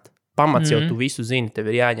zināt. Pamats jau tu visu zini, tev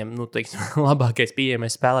ir jāņem, labākais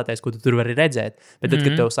pieejamais spēlētājs, ko tu tur vari redzēt. Bet tad,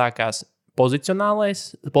 kad tev sākās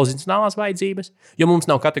pozicionālās vajadzības, jo mums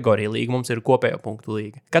nav kategorija līga, mums ir kopējo punktu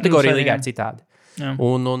līga. Kategorija līga ir citādi.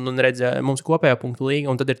 Un redz, mums ir kopējo punktu līga,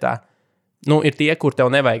 un tad ir tā, ir tie, kur tev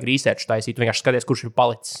nevajag research taisīt, vienkārši skaties, kurš ir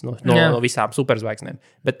palicis no visām superzvaigznēm.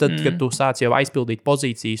 Bet tad, kad tu sāc jau aizpildīt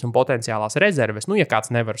pozīcijas un potenciālās rezerves, ja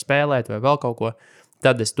kāds nevar spēlēt vai vēl kaut ko,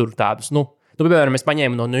 tad es tur tādus, piemēram, es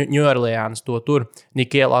paņēmu no New Orleans to tur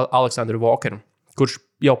Nikielu Aleksandru Walkeru, kurš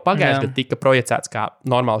jau pagājuši gadu tika projicēts kā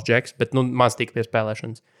normāls džeks, bet maz tika pie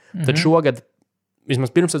spēlēšanas. Tad šogad,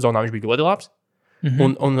 vismaz pirmssezonā, viņš bija ļoti labs,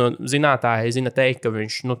 un zinātāji zina teikt, ka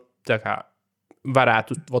viņš, tā kā,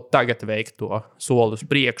 varētu tagad veikt to soli uz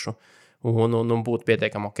priekšu un būt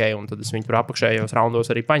pietiekami ok, un tad es viņu tur apakšējos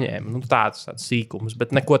raundos arī paņēmu. Tāds sīkums,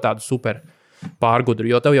 bet neko tādu super pārgudru,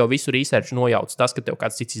 jo tev jau visu research nojauc tas, ka tev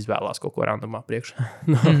kāds cits izvēlās kaut ko randomā priekšā.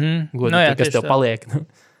 Kas tev paliek.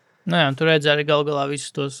 Tu redzi arī galā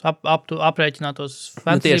visus tos aprēķinātos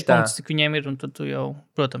fantasy punktus, cik viņiem ir, un tad tu jau,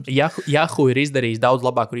 protams. Yahoo ir izdarījis daudz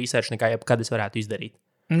labāku research nekā jebkad es varētu izdarīt.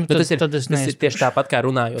 Tas ir tieši tāpat, kā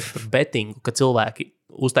runājot par bettingu, ka cilvēki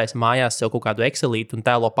uztaisa mājās sev kaut kādu Excelīti un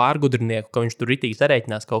tēlo pārgudrinieku, ka viņš tur ritīgi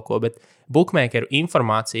sarēķinās kaut ko, bet bookmakeru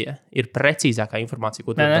informācija ir precīzākā informācija,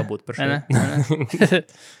 ko tu dabūt par šo.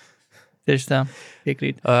 Tieši tā,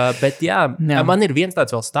 piekrīt. Bet man ir viens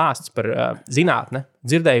tāds vēl stāsts par zinātne.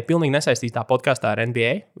 Dzirdēju pilnīgi nesaistītā podkastā ar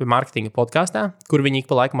NBA, vai marketinga podkastā, kur viņi ik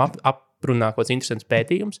pa laikam aprunā kaut kāds interesants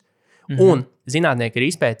pētījums. Un zinātnieki ir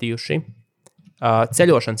izpētījuši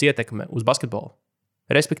ceļošanas ietekme uz basketbolu.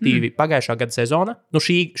 Respektīvi, pagājušā gada sezona,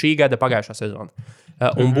 šī gada pagājušā sezona.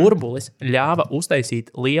 Un burbulis ļāva uztaisīt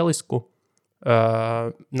lielisku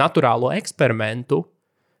naturālo eksperimentu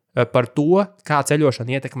par to, kā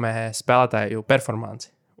ceļošana ietekmē spēlētāju performanci.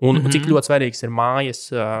 Un cik ļoti svarīgs ir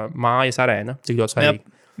mājas arēna, cik ļoti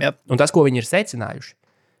svarīgi. Yep. Un tas, ko viņi ir secinājuši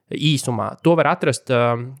īsumā, to var atrast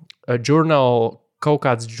kaut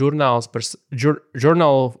kāds žurnāls par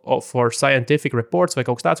Journal for Scientific Reports vai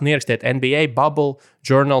kaut kas tāds, un ierakstiet NBA Bubble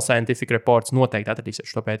Journal Scientific Reports, noteikti atradīsiet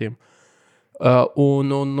šo pētījumu.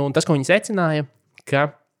 Un tas, ko viņi secināja,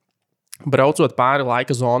 ka braucot pāri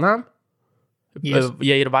laika zonām,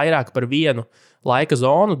 ja ir vairāk par vienu laika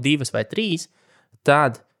zonu, 2 vai 3,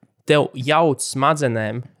 tad tev jauc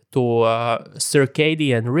smadzenēm to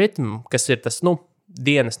circadian rhythm, kas ir tas,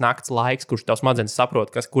 dienas nakts laiks, kurš tev smadzenes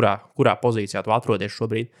saprot, kurā pozīcijā tu atrodies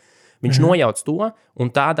šobrīd. Viņš nojauc to,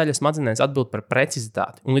 un tā daļa smadzenēs atbild par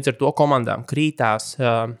precizitāti. Un līdz ar to komandām krītās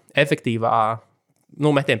efektīvā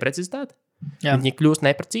metiena precizitāte. Viņi kļūst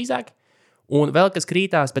neprecīzāki. Un vēl kas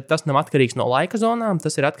krītās, bet tas nav atkarīgs no laika zonām,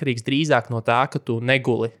 tas ir atkarīgs drīzāk no tā, ka tu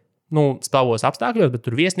neguli stāvos apstākļos, bet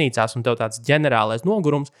tur viesnīcās, un tev tāds ģenerālais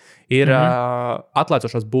nogurums ir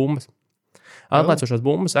atlaicošās bumbas. Atlaicošās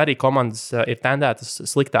bumbas arī komandas ir tendētas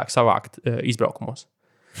sliktāk savākt izbraukumos.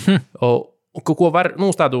 Ko var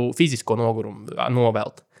uz tādu fizisko nogurumu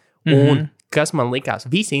novelt. Un kas man likās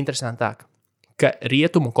visinteresantāk, ka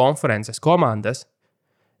rietumu konferences komandas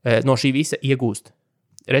no šī visa iegūst.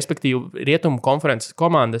 Respektīvi, rietumu konferences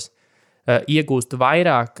komandas iegūst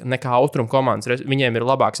vairāk nekā austrumu komandas. Viņiem ir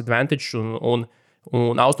labāks advantage un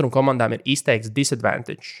austrumu komandām ir izteikts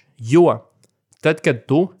disadvantage. Jo tad, kad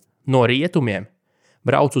tu no rietumiem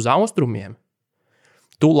brauc uz austrumiem,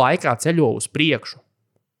 tu laikā ceļo uz priekšu.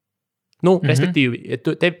 Respektīvi,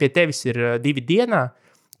 pie tevis ir 2 dienā,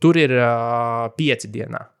 tur ir 5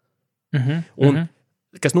 dienā. Un,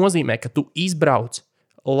 kas nozīmē, ka tu izbrauc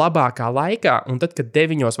labākā laikā, un tad, kad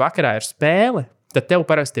 9 vakarā ir spēle, tad tev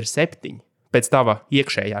parasti ir 7 pēc tava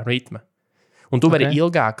iekšējā ritma. Un tu vari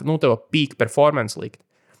ilgāk, tev peak performance likt.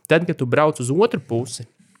 Tad, kad tu brauc uz otru pusi,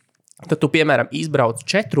 tad tu, piemēram, izbrauc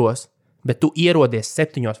 4, bet tu ierodies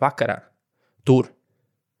 7 vakarā. Tur.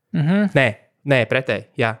 Nē, pretēji.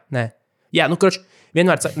 Jā,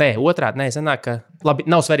 vienmēr, otrādi, sanāk, ka, labi,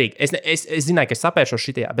 nav svarīgi. Es zināju, ka es sapēršos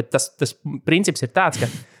šitajā, bet tas princips ir tāds, ka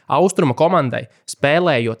austruma komandai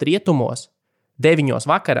spēlējot rietumos 9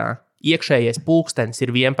 vakarā, iekšējais pulkstenis ir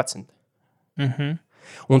 11.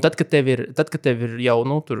 Un tad, kad tev ir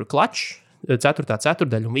jau tur klačs, 4.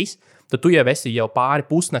 ceturdaļa un viss, tad tu jau esi jau pāri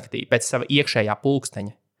pusnaktī pēc sava iekšējā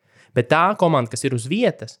pulksteņa. Bet tā komanda, kas ir uz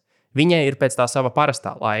vietas, viņai ir pēc tā sava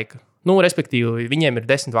parastā laika. Respektīvi, viņiem ir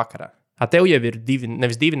 10 vakarā. Tev jau ir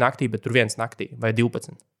nevis 2 naktī, bet tur 1 naktī vai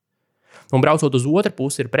 12. Un braucot uz otru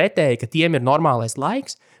pusi, ir pretēji, ka tiem ir normālais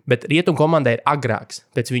laiks, bet rietumu komandai ir agrāks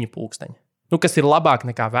pēc viņu pulksteņa. Kas ir labāk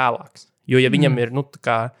nekā vēlāks. Jo, ja viņam ir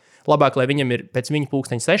labāk, lai viņam ir pēc viņa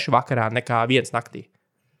pulksteņa 6 vakarā nekā 1 naktī.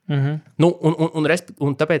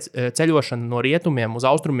 Un tāpēc ceļošana no rietumiem uz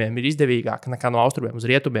austrumiem ir izdevīgāka nekā no austrumiem uz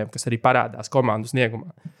rietumiem, kas arī parādās komandu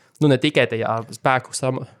sniegumā. Ne tikai tajā spēku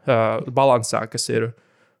balansā, kas ir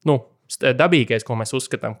dabīgais, ko mēs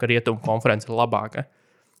uzskatām, ka rietumu konference ir labāka,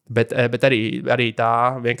 bet arī tā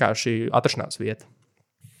vienkārši atrašanās vieta.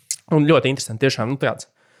 Un ļoti interesanti, tiešām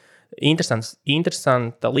tāds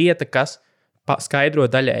interesanta lieta, kas skaidro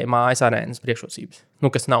daļēji mājas arēnas priekšrocības,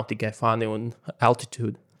 kas nav tikai fani un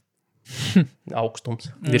altitude. Augstums,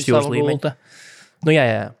 virs jūras līmeņa.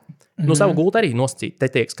 Jā. Savu gultu arī nosacīt, te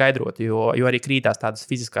tiek skaidroti, jo arī krītās tādas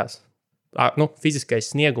fiziskais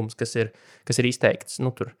sniegums, kas ir izteikts.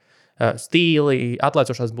 Tur stīli,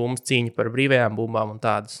 atlaicošās bumbas, cīņa par brīvajām bumbām un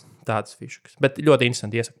tādas fiškas. Bet ļoti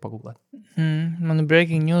interesanti iesaku pagūglēt. Man ir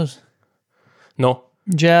breaking news.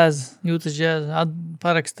 Jazz, jūtas jazz,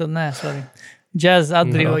 paraksta, sorry. Jazz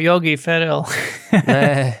atbrīvo Yogi Ferrell.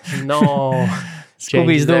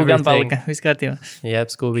 Skūbijas dū gan palika, viss kārtībā. Jā,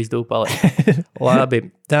 Skūbijas dū palika. Labi,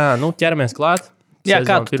 tā, ķeramies klāt. Jā,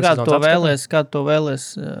 kā tu vēlies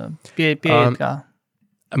pieiet kā?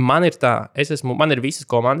 Man ir tā, man ir visas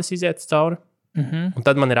komandas izietas cauri, un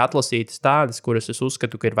tad man ir atlasītas tādas, kuras es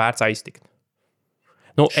uzskatu, ka ir vērts aiztikt.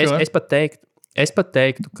 Es pat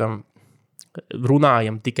teiktu, ka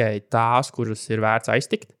runājam tikai tās, kuras ir vērts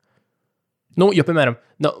aiztikt. Jo, piemēram,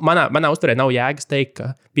 manā uzturē nav jēgas teikt,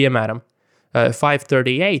 ka, piemēram,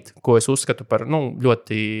 538, ko es uzskatu par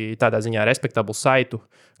ļoti tādā ziņā respektablu saitu,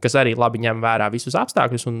 kas arī labi ņem vērā visus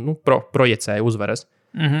apstākļus un projicēja uzvaras.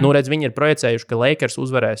 Redz, viņi ir projicējuši, ka Lakers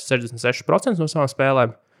uzvarēs 66% no savām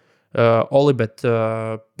spēlēm. Olibet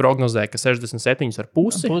prognozē, ka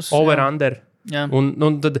 67,5% over-under.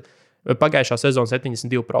 Un tad pagājušā sezona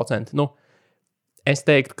 72%. Es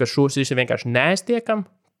teiktu, ka šos ir vienkārši neaiztiekam,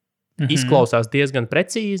 izklausās diezgan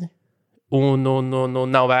precīzi. Un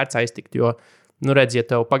nav vērts aiztikt, jo, redz, ja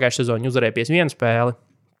tev pagājušajā sezonā uzvarēja 51 spēli,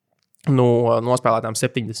 nospēlētām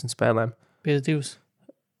 70 spēlēm. 52.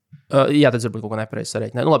 Jā, tad varbūt kaut ko nepareizi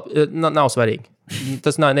sarēķināt. Nav svarīgi.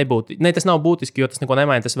 Tas nav būtiski, jo tas neko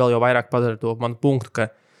nemaina. Tas vēl jau vairāk padara to manu punktu, ka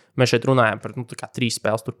mēs šeit runājam par 3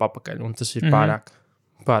 spēles tur papakaļ, un tas ir pārāk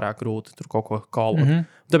grūti tur kaut ko kolot.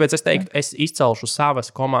 Tāpēc es teiktu, es izcelšu savas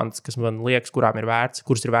komandas, kas man liekas, kuras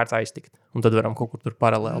ir vērts aiztikt. Un tad varam kaut kur tur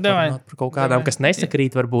paralēli parunāt par kaut kādām, kas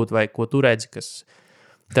nesakrīt varbūt, vai ko tu redzi, kas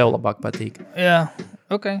tev labāk patīk. Jā,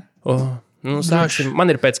 ok. Sāksim. Man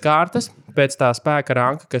ir pēc kārtas, pēc tā spēka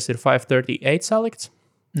ranka, kas ir 538 salikts.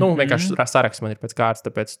 Vienkārši saraksts man ir pēc kārtas,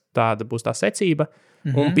 tāpēc tāda būs tā secība.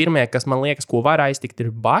 Un pirmie, kas man liekas, ko var aiztikt,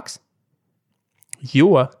 ir Bucks,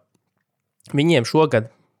 jo viņiem šogad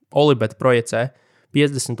Olibet projicē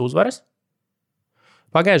 50 uzvaras.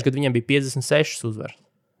 Pagājušajā gadā viņiem bija 56 uzvaras.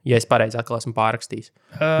 Ja es pareizi atkal esmu pārrakstījis.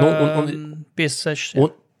 56.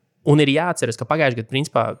 Un ir jāatceras, ka pagājušajā gadā,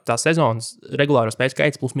 principā, tā sezonas regulāro spēļu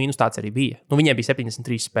skaits plus mīnus tāds arī bija. Viņiem bija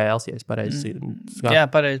 73 spēles, ja es pareizi. Jā,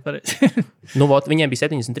 pareizi. Viņiem bija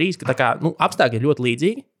 73, ka tā kā, apstākļi ir ļoti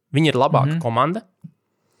līdzīgi. Viņi ir labāka komanda.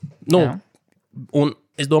 Un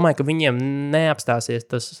es domāju, ka viņiem neapstāsies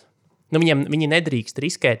tas. Viņi nedrīkst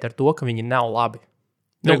riskēt ar to, ka viņi nav labi.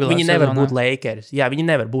 Viņi nevar būt Lakers. Jā, viņi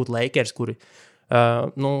nevar būt Lakers, kuri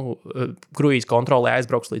kruīz kontrolē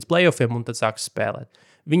aizbrauks līdz playoffiem un tad sāks spēlēt.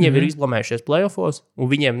 Viņi jau ir izblamējušies playoffos,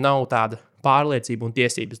 un viņiem nav tāda pārliecība un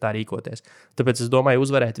tiesības tā rīkoties. Tāpēc es domāju,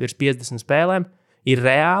 uzvarēt virs 50 spēlēm ir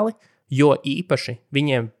reāli, jo īpaši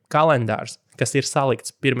viņiem kalendārs, kas ir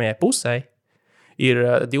salikts pirmajai pusē, ir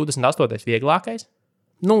 28. vieglākais.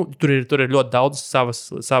 Tur ir ļoti daudz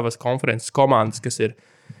savas konferences komandas, kas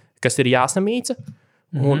ir jāsamīca.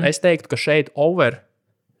 Un es teiktu, ka šeit over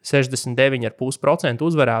 69,5%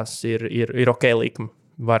 uzvarās ir ok likme.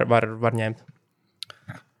 Var ņemt.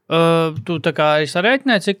 Tu tā kā arī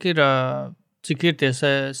sarēķināji, cik ir tie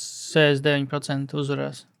 69%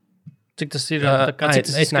 uzvarās? Cik tas ir?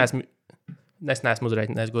 Es neesmu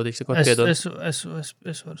uzrēķinājis, godīgi sakot, piedod. Es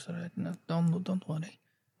varu sarēķināt. Don't worry.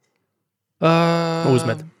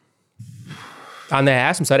 Uzmet. Nē,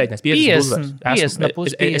 esmu sarēķinājis 50 uzvaras.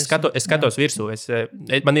 Es skatos virsū.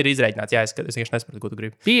 Man ir izrēķināts, jā, es vienkārši nesapratu, ko tu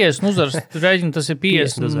gribi. 50 uzvaras, tu rēķini, tas ir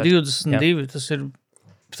 50 un 22.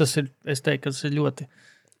 Tas ir, es teiktu, ka tas ir ļoti.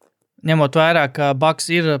 ņemot vērā, ka Baks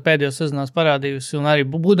ir pēdējos sezonās parādījusi, un arī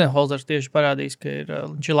Budenholzers tieši parādījis, ka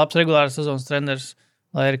viņš ir labs regulārs sezonas treneris,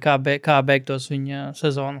 lai arī kā beigtos viņa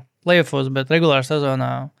sezonu playoffos, bet regulāra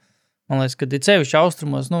sezonā, man liekas, ka ir sevišķi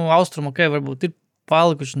austrumos, austrumu, varbūt ir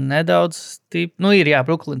palikuši nedaudz ir,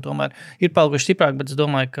 Brooklyn tomēr ir palikuši stiprāk, bet es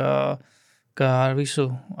domāju, ka ar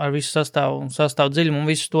visu sastāvu dziļumu un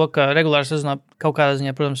visu to, ka regulāra sezonā kaut kādā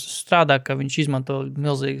ziņā, protams, strādā, ka viņš izmanto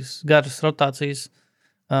milzīgas garas rotācijas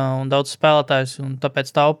un daudz spēlētājus, un tāpēc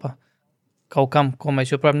taupa kaut kam, ko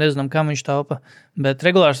mēs joprojām nezinām, kam viņš taupa. Bet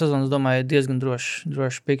regulāra sezona, es domāju, diezgan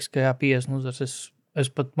droši piks, ka 50 uzvaras. Es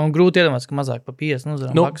pat, man grūti iedomāties, ka mazāk pa 50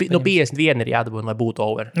 uzvaram. 51 ir jādabūna, lai būtu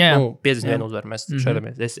over. 51 uzvaru mēs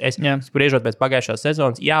šādamies. Es spriežot pēc pagājušās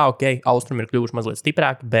sezonas, austrumi ir kļuvuši mazliet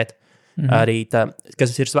stiprāki, bet arī tā,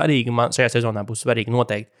 kas ir svarīgi, man šajā sezonā būs svarīgi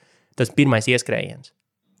noteikti, tas pirmais ieskrējiens.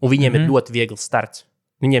 Un viņiem ir ļoti viegls starts.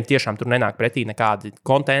 Viņiem tiešām tur nenāk pretī nekādi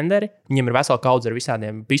kontenderi. Viņiem ir vesela kaudze ar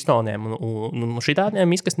visādiem pistoniem un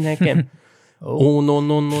šitādiem izkastniekiem. un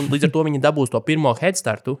līdz ar to viņi dabūs to pirmo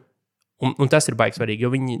headstartu. Un tas ir baigi svarīgi,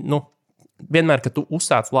 jo viņi, vienmēr, kad tu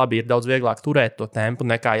uzsāc labi, ir daudz vieglāk turēt to tempu,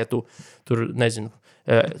 nekā, ja tu tur, nezinu,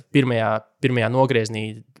 pirmajā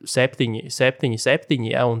nogrieznī 7,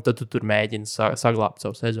 ja, un tad tu tur mēģini saglābt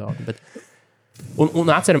savu sezonu. Bet,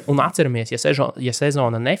 un atceramies, ja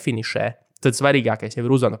sezona nefinišē, tad svarīgākais jau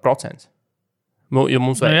ir uzvara procents. Jo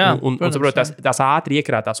mums protams, tās ātri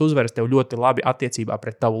iekrātās uzvaras tev ļoti labi attiecībā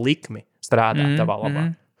pret tavu likmi strādā tavā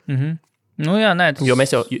labā.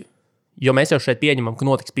 Jo mēs jau šeit pieņemam, ka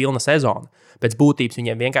notiks pilna sezona. Pēc būtības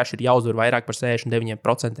viņiem vienkārši ir jāuzvar vairāk par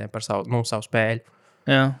 69% par savu spēļu.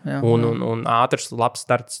 Un ātrs, labs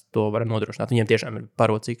starts to var nodrošināt. Viņiem tiešām ir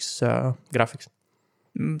parocīgs grafiks.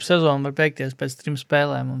 Sezona var beigties pēc 3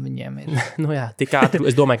 spēlēm, un viņiem ir. Tik ātri.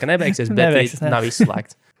 Es domāju, ka nebeigsies, bet nav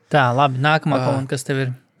izslēgts. Tā, labi. Nākamā komanda, kas tev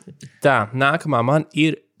ir? Tā, nākamā man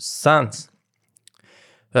ir Suns.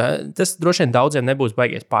 Tas droši vien daudziem nebūs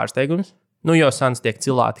baigies pārsteigums. Jo Suns tiek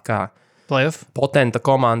cilāti kā playoff potenta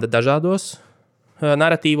komanda dažādos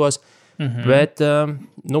naratīvos. Bet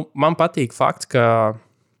man patīk fakts, ka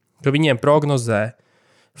viņiem prognozē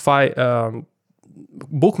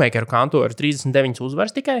bookmakeru kantoru 39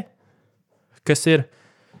 uzvaras tikai, kas ir,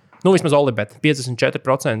 vismaz Olibet,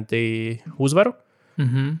 54% uzvaru.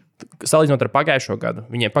 Salīdzinot ar pagājušo gadu,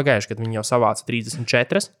 viņiem pagājušajā gadā viņi jau savāca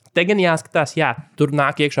 34. Te gan jāskatās, tur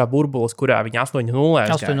nāk iekšā burbulis, kurā viņi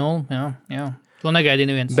 8-0. 8-0, jā. To negaidīja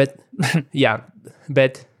neviens. Bet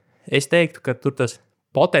es teiktu, ka tur tas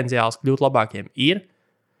potenciāls kļūt labākiem ir.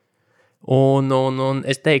 Un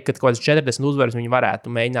es teiktu, ka kaut kādas 40 uzvaras viņi varētu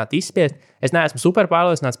mēģināt izspiest. Es neesmu super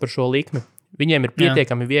pārliecināts par šo likmi. Viņiem ir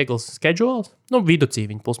pietiekami viegls schedules. Viducī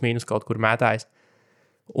viņi plus mīnus kaut kur mētājas.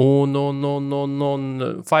 Un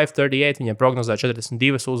 538 viņiem prognozē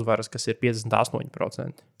 42 uzvaras, kas ir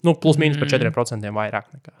 58%. Plus mīnus par 4% vairāk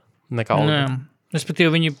nekā Olibet. Respektīvi,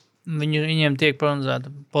 viņiem tiek prognozēta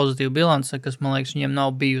pozitīva bilance, kas, man liekas, viņiem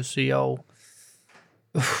nav bijusi jau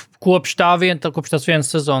kopš tās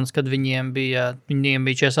vienas sezonas, kad viņiem bija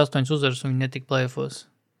 48 uzvaras un viņi netika playoffos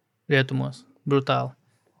rietumos. Brutāli.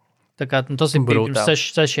 Tā kā, tas ir pirms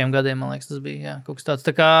 6 gadiem, man liekas, tas bija kaut kas tāds.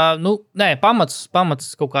 Tā kā, pamats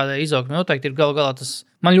kaut kādai izaugsmē noteikti ir galu galā tas.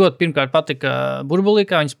 Man ļoti pirmkārt patika burbulī,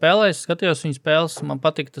 kā viņi spēlēja. Es skatījos viņu spēles, man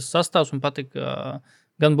patika tas sastāvs, man patika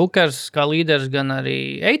gan Bukers kā līderis, gan arī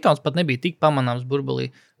Eitons pat nebija tik pamanāms burbulī.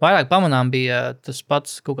 Vairāk pamanām bija tas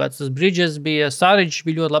pats kaut kāds tas Bridges, bija Sariģis,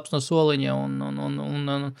 bija ļoti labs no soliņa un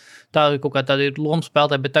tā kaut kā tāda ir loma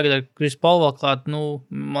spēlētāja, bet tagad ar Chris Paul vēl klāt,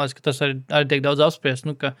 man liekas, ka tas arī tiek daudz apspriest,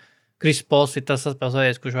 ka Chris Pauls ir tas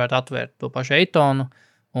spēlētājs, kurš varētu atvērt to pašu Eitonu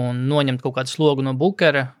un noņemt kaut kādu slogu no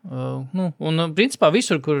Bukera. Un principā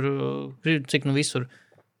visur, visur.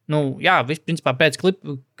 Principā pēc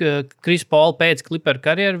Chris Paul pēc Clipper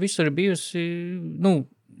karjeru visur ir bijusi,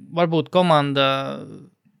 varbūt komanda,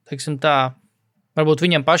 teiksim tā, varbūt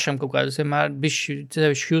viņam pašam kaut kādas vienmēr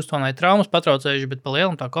bišķi Houstonai traumas patraucējuši, bet pa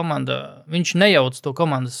lielam tā komanda, viņš nejauc to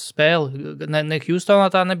komandas spēli. Ne Houstonā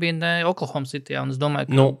tā nebija, ne Oklahoma City, un es domāju,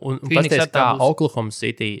 ka un pasties, kā Oklahoma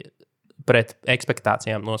City pret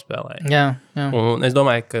ekspektācijām nospēlēja. Jā. Un es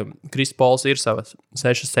domāju, ka Chris Pauls ir savas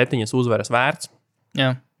 6-7 uzvaras vērts.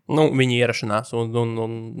 Jā. Viņa ierašanās, un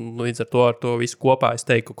līdz ar to visu kopā es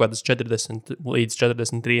teiktu, ka kaut kādas 40 līdz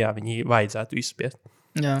 43 viņi vajadzētu izspiest.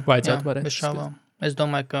 Vajadzētu varēt. Bez šaubām. Es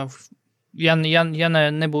domāju, ka ja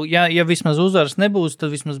vismaz uzvaras nebūs,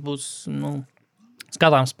 tad vismaz būs,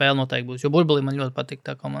 skatām spēle noteikti būs, jo burbulī man ļoti patīk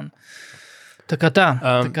tā komanda. Tā kā tā.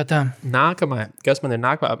 Nākamā, kas man ir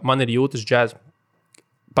nākamā, man ir Utah Jazz.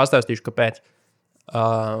 Pastāstīšu, kāpēc.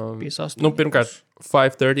 Pirmkārt,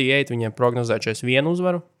 538 viņiem prognozē 41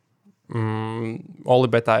 uzvaru.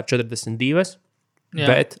 Olibetā ir 42. Jā.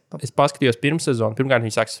 Bet es paskatījos pirmsezonu. Pirmkārt,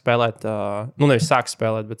 viņi sāks spēlēt, nevis sāks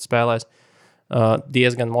spēlēt, bet spēlēs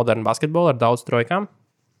diezgan modernu basketbolu ar daudz trojkām.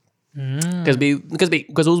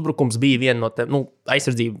 Kas uzbrukums bija viena no tiem,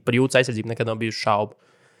 aizsardzība, par jūtas aizsardzību nekad nav bijuši šaubu.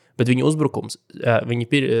 Bet viņu uzbrukums, viņi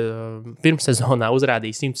pirmsezonā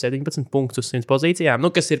uzrādīja 117 punktus uz 100 pozīcijām.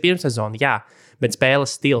 Kas ir pirmsezona, jā, bet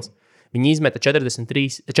spēles stils. Viņi izmeta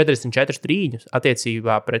 44 trīņus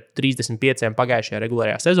attiecībā pret 35 pagājušajā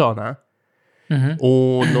regulārajā sezonā.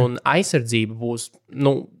 Un aizsardzība būs,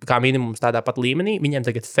 kā minimums tādā pat līmenī. Viņiem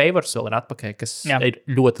tagad Favors vēl ir atpakaļ, kas ir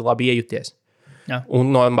ļoti labi iejuties. Jā.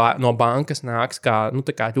 Un no bankas nāks kā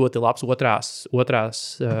ļoti labs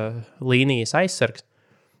otrās līnijas aizsargs.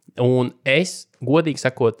 Un es, godīgi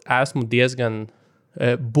sakot, esmu diezgan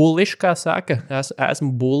bullish, kā saka.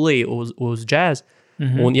 Esmu bully uz Jazz.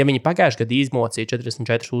 Un ja viņi pagājušajā gadā izmocīja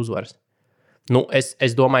 44 uzvaras,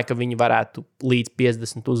 es domāju, ka viņi varētu līdz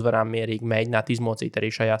 50 uzvarām mierīgi mēģināt izmocīt arī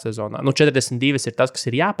šajā sezonā. 42 ir tas, kas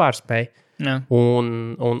ir jāpārspēj. Jā.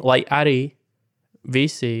 Un lai arī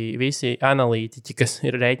visi analītiķi, kas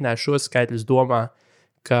ir rēķinājuši šos skaitļus, domā,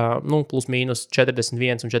 ka plus mīnus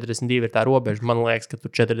 41 un 42 ir tā robeža. Man liekas, ka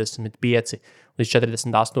tur 45 līdz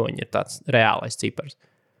 48 ir tāds reālais cipars.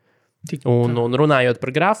 Un runājot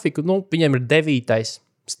par grafiku, viņiem ir 9.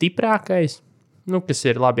 stiprākais, kas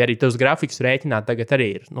ir labi. Arī tos grafikus rēķināt tagad arī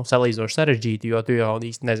ir salīdzinoši sarežģīti, jo tu jau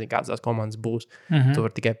īsti nezini, kādas tās komandas būs. Tu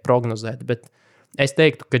vari tikai prognozēt. Bet es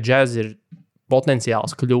teiktu, ka Jazz ir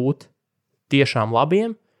potenciāls kļūt tiešām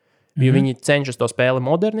labiem, jo viņi cenšas to spēli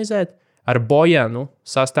modernizēt. Ar Bojanu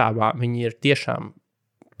sastāvā viņi ir tiešām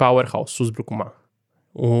powerhouse uzbrukumā.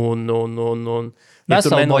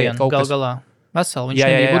 Veseli Bojanu galā. Veseli, viņš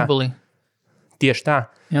nebija futbolī. Tieši tā.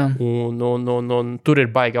 Un tur ir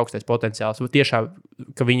baigi augstais potenciāls. Tiešām,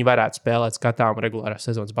 ka viņi varētu spēlēt skatām regulārās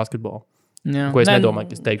sezonas basketbolu. Jā. Ko es nedomāju,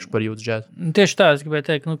 ka es teikšu par Utah Jazz. Tieši tā, es gribēju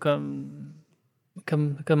teikt,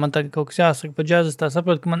 ka man tagad kaut kas jāsaka par Jazz. Es tā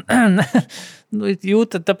saprotu, ka man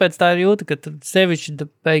jūta, tāpēc tā ir jūta, ka sevišķi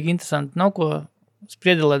beigi interesanti nav ko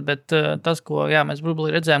spriedelēt, bet tas, ko mēs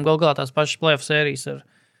Brooklynā redzējām, galā tās pašas playoff sērijas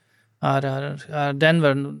ar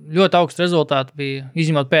Denver, ļoti augsts rezultāti bija,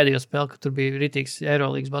 izņemot pēdējo spēli, ka tur bija ritīgs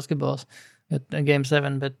Eirolīgas basketbols, Game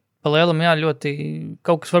 7, bet pa lielam, ļoti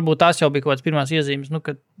kaut kas, varbūt tās jau bija kaut kāds pirmās iezīmes,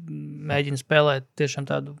 kad mēģina spēlēt tiešām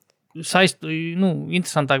tādu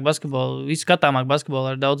interesantāku basketbolu, izskatāmāku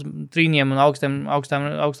basketbolu ar daudz trīņiem un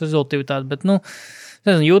augstu rezultātu, bet,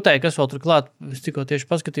 nezinu, Jūtai, kas vēl tur klāt, es tikko tieši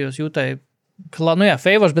paskatījos, Jūtai,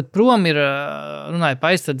 Favors, bet prom ir, runāja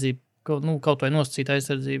pa aizsardzību, kaut vai nosacīta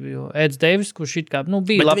aizsardzība, jo Eds Davis, kurš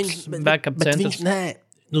bija labs backup centrs.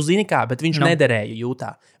 Zini kā, bet viņš nederēja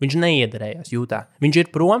Jūtā. Viņš neiederējās Jūtā. Viņš ir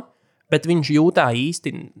prom, bet viņš Jūtā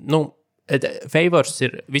īsti, Favors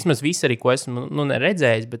ir, vismaz viss arī, ko esmu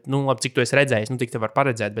neredzējis, bet, labi, cik tu esi redzējis, tik te var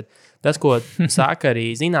paredzēt, bet tas, ko saka arī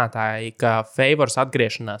zinātāji, ka Favors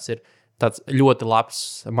atgriešanās ir tāds ļoti labs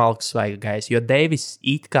malks svaiga gais, jo Davis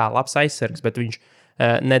it kā labs aizsargs, bet viņš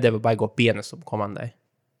nedeva baigo pienesumu komandai.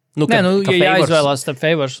 Ja jāizvēlās starp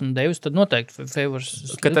Favors un Davis, tad noteikti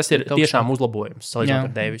Favors. Ka tas ir tiešām uzlabojums, salīdzinot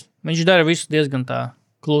ar Davis. Viņš dara visu diezgan tā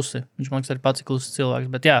klusi. Viņš, man liekas, arī pats ir klusi cilvēks,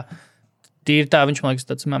 bet tīri tā, viņš, man liekas,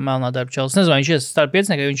 tāds melnā darba čels. Nezinu, viņš ies starp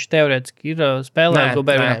piecinieki, viņš teorētiski ir spēlējis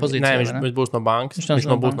Gobert vienā pozīcijā. Nē, viņš būs no bankas. Viņš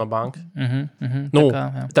būs no bankas.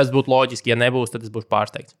 Tas būtu loģiski, ja nebūs, tad tas būs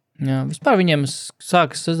pārsteigts. Jā, vispār viņiem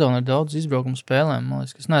sākas sezona ar daudz izbraukumu spēlēm. Man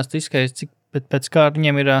liekas, es neesmu izskaies, bet pēc kārt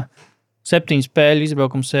viņiem ir 7 spēļu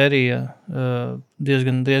izbraukuma sērija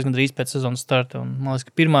diezgan drīz pēc sezonas starta. Un, man liekas,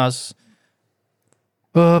 ka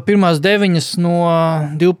pirmās 9 no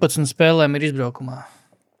 12 spēlēm ir izbraukumā.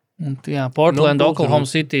 Un, Portland, Oklahoma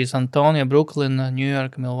City, San Antonio, Brooklyn, New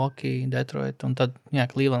York, Milwaukee, Detroit, un tad,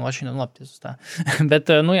 Cleveland, Washington, labi, tas tā. Bet,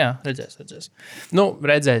 redzēs.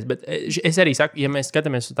 Redzēs, bet es arī saku, ja mēs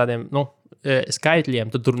skatāmies uz tādiem,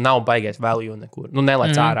 skaitļiem, tad tur nav baigais value nekur.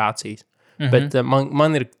 Nelēc ārā acīs. Bet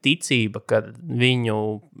man ir ticība, ka viņu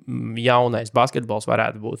jaunais basketbols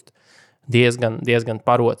varētu būt diezgan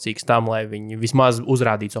parocīgs tam, lai viņi vismaz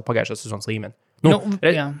uzrādītu savu pagājušās sezonas līmeni.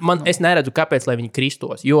 Es neredzu, kāpēc, lai viņi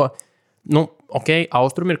kristos, jo,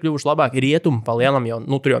 austrumi ir kļuvuši labāki, rietumi pa lielam jau,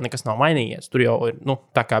 tur jau nekas nav mainījies, tur jau ir,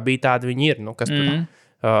 tā kā bija tādi viņi ir, kas tur,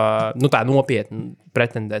 tā nopietni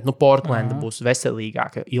pretendēt. Portlanda būs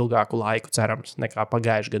veselīgāka ilgāku laiku, cerams, nekā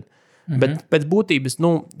pagājuši gadu. Bet pēc būtības,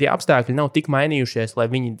 tie apstākļi nav tik mainījušies, lai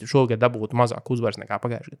viņi šogad dabūtu mazāk uzvaras nekā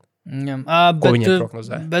pagājuši gadu. Ko viņiem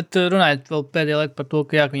prognozē? Bet runājot vēl pēdējā laika par to,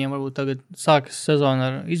 ka viņiem varbūt tagad sākas sezona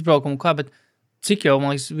ar izbraukumu, bet cik jau, man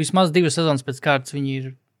liekas, vismaz 2 sezonas pēc kārtas viņi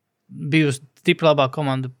ir bijusi stipri labāka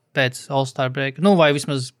komanda pēc All-Star breaka. Nu, vai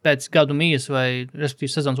vismaz pēc gadu mijas, vai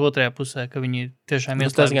respektīvi sezonas otrajā pusē, ka viņi tiešām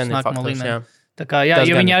ieslēdz nākamo līmeni. Tā kā, jā,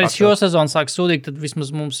 ja viņi arī šo sezonu sāk sūdīt, tad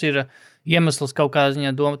vismaz mums ir iemesls kaut kā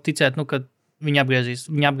ziņā ticēt, ka viņi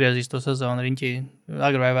apgriezīs to sezonu riņķī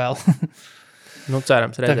agri vai vēl.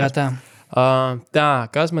 Cerams, redzēs. Tā,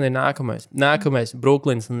 kas man ir nākamais? Nākamais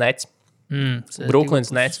Brooklyns Nets.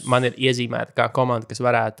 Brooklyns Nets man ir iezīmēta kā komanda, kas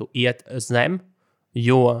varētu iet zem,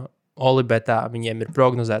 jo Olibetā viņiem ir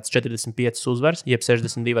prognozēts 45 uzvaras, jeb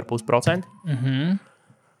 62,5%.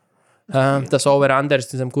 Tas over-unders,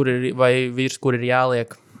 vai virs, kur ir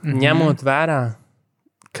jāliek. Ņemot vērā,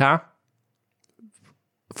 ka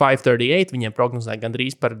 538 viņiem prognozē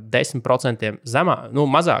gandrīz par 10%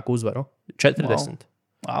 mazāku uzvaru, 40.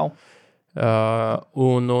 Wow.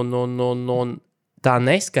 Un tā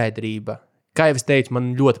neskaidrība, kā jau es teicu,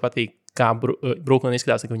 man ļoti patīk, kā Brooklyn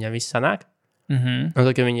izskatās, ka viņiem viss sanāk. Un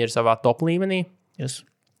tad, ka viņi ir savā top līmenī. Yes.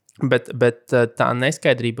 Bet tā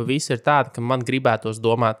neskaidrība viss ir tāda, ka man gribētos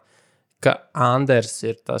domāt, ka Anders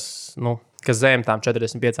ir tas, ka zem tām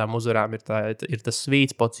 45 uzvarām ir tas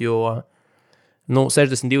sweet spots, jo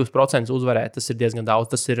 62% uzvarēt, tas ir diezgan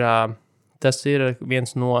daudz. Tas ir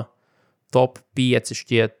viens no top 5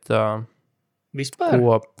 šķiet,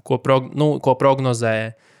 ko prognozē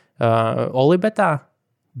Olibetā,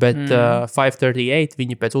 bet 538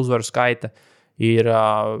 viņi pēc uzvaru skaita ir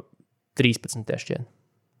 13 šķiet.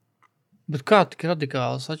 Bet kā tik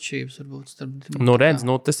radikālas atšķirības varbūt starp... redz,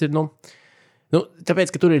 tas ir, tāpēc,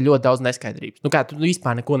 ka tur ir ļoti daudz neskaidrības. Tu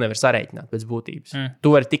vispār neko nevar sarēķināt pēc būtības. Tu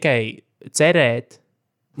vari tikai cerēt,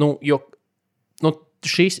 jo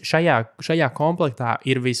šajā komplektā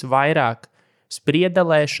ir visvairāk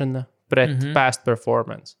spriedelēšana pret past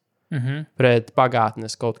performance, pret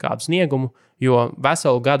pagātnes kaut kādu sniegumu, jo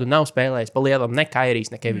veselu gadu nav spēlējis pa lielam ne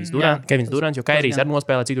Kairijs, ne Kevins Durants, jo Kairijs arī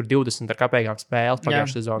nospēlē citur 20 ar kāpēkām spēles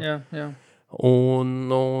pagājušajā sezonā.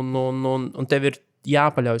 Un tev ir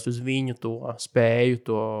jāpaļaujas uz viņu to spēju,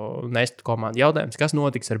 to nest komandu. Jautājums, kas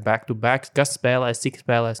notiks ar back-to-back, kas spēlēs, cik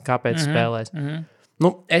spēlēs, kāpēc spēlēs.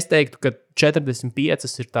 Es teiktu, ka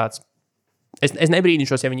 45 ir tāds... Es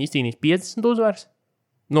nebrīdīšos, ja viņi izcīnīs 50 uzvaras.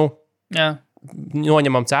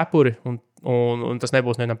 Noņemam cepuri, un tas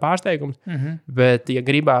nebūs nevienam pārsteigums. Bet, ja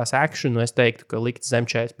gribās actionu, es teiktu, ka likt zem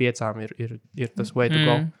 45 ir tas way to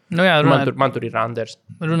go. Man tur ir Anders.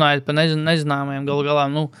 Runājot par nezināmajiem galu galā,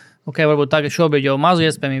 varbūt tagad šobrīd jau maz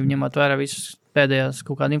iespējamību ņemot vērā visus pēdējās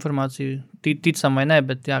kaut kādu informāciju, ticam vai ne,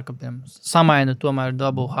 bet samaina tomēr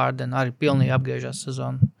Double Harden, arī pilnīgi apgriežās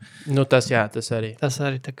sezonu. Tas arī. Tas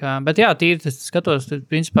arī tā kā, bet tīri, tas skatos,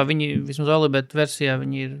 principā viņi, vismaz Olibet versijā,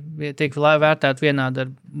 viņi tiek vērtēti vienādi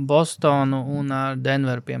ar Bostonu un ar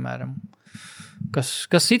Denveru, piemēram.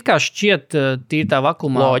 Kas it kā šķiet tīri tā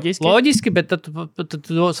vakumā. Loģiski, bet tad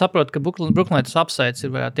saprot, ka Brooklynai tas upsides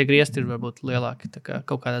tie griezti ir varbūt lielāki, tā kā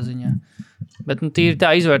kaut kādā ziņā. Bet tīri tā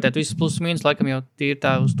izvērtēt visus plusus mīnus, laikam jau tīri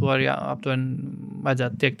tā uz to arī aptuveni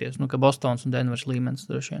vajadzētu tiekties, ka Bostons un Denveras līmenis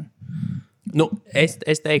droši vien.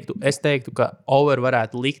 Es teiktu, ka over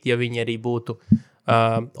varētu likt, ja viņi arī būtu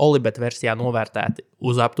Olibet versijā novērtēti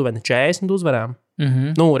uz aptuveni 40 uzvarām.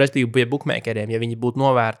 Respektīvi, pie bookmakeriem, ja viņi būtu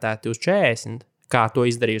novērtēti uz 40, kā to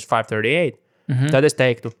izdarīja uz 538, tad es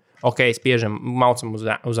teiktu, spiežam, maucam uz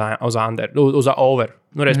under, uz over.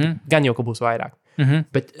 Gan jau, ka būs vairāk.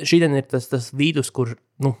 Bet šodien ir tas vidus, kur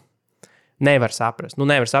nevar saprast.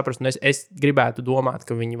 Un es gribētu domāt,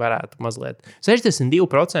 ka viņi varētu mazliet.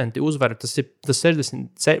 62% uzvaru, tas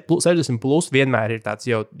 60 plus vienmēr ir tāds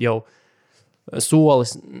jau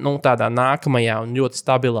solis tādā nākamajā un ļoti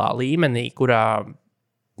stabilā līmenī, kurā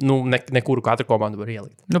nekuru katru komandu var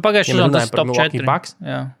ielikt. Pagājušajā sezonā tas top 4. Bucks.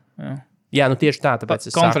 Jā, tieši tā, tāpēc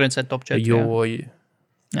es konferencē top 4.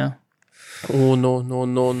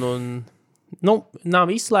 Nav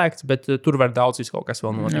izslēgts, bet tur var daudz kaut kas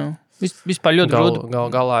vēl notikt. Vispār ļoti grūti.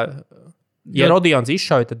 Galā, ja Rodions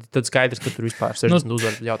izšauja, tad skaidrs, ka tur vispār 60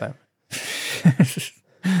 uzvaras jautājumu.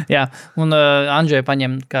 Jā, un Andžēja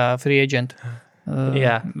paņem kā free agent.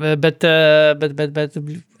 Bet es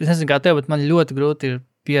nezinu, kā tev, bet man ļoti grūti ir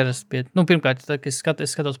pierast pie... pirmkārt, ka es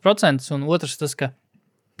skatos procentus, un otrs tas, ka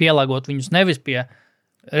pielāgot viņus nevis pie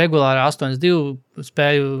regulārā 8-2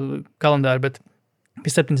 spēļu kalendāra, bet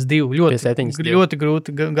pie 7-2. Ļoti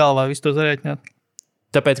grūti galvā visu to zarēķināt.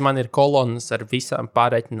 Tāpēc man ir kolonas ar visām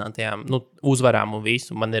pārreķinātajām uzvarām un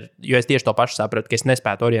visu. Jo es tieši to pašu sapratu, ka es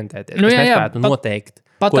nespētu orientēties. Es nespētu noteikt,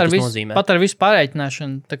 ko tas nozīmē. Pat ar visu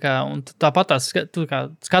pārreķināšanu, un tāpat tu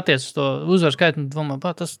skaties uz to uzvaru skaitu un domā,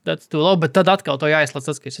 tas tu labi, bet tad atkal to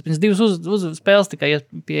jāizslēdz tas, ka 7-2 spēles tikai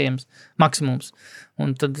pieejams maksimums.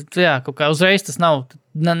 Un tad, kaut kā uzreiz tas nav,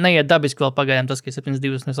 neiet dabiski vēl pagājām tas, ka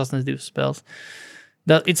 7-2 nevis 8-2 spēles.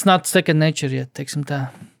 It's not second nature yet, teiksim tā.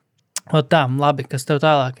 O tā, labi, kas tev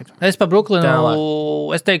tālāk ir? Es par Brooklynu,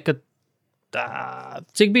 es teiktu, ka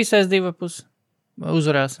cik bija CS2,5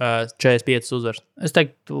 uzvarās? 45 uzvaras. Es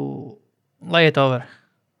teiktu, lai iet over.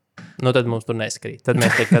 Nu, tad mums tur neskrīt. Tad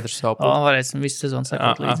mēs teiktu katrs savu pusi. Varēsim visu sezonu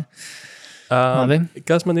sekot līdzi. Labi.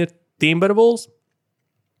 Kas man ir Timberwolves?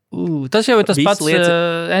 Tas jau ir tas pats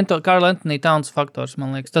Karl Anthony Towns faktors,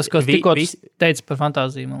 man liekas. Tas, ko tikko teica par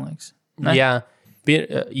fantāziju, man liekas. Ne?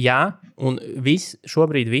 Jā, un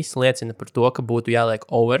šobrīd viss liecina par to, ka būtu jāliek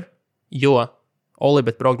over, jo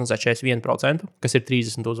Olibet prognozē 41%, kas ir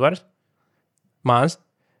 30 uzvaras. Maz.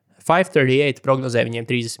 538 prognozē viņiem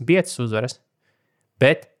 35 uzvaras.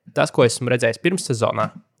 Bet tas, ko esmu redzējis pirms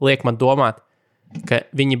sezonā, liek man domāt, ka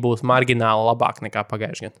viņi būs margināli labāk nekā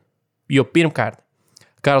pagājušajā gadā. Jo pirmkārt,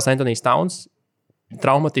 Karls Antonijs Towns,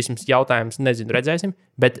 traumatisms jautājums, nezinu, redzēsim,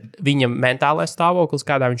 bet viņam mentālais stāvoklis,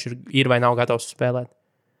 kādā viņš ir vai nav gatavs spēlēt.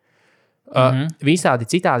 Visādi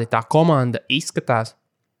citādi tā komanda izskatās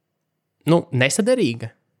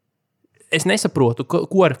nesaderīga. Es nesaprotu,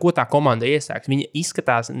 ko tā komanda iesāks. Viņa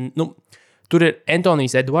izskatās, tur ir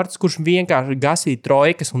Antonijs Edvards, kurš vienkārši gasīja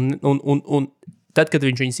trojkas, un tad, kad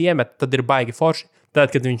viņš viņas iemet, tad ir baigi forši.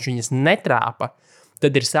 Tad, kad viņš viņas netrāpa,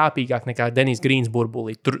 tad ir sāpīgāk nekā Denijs Grīns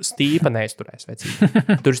burbulī. Tur stīpa neizturēs, vecīgi.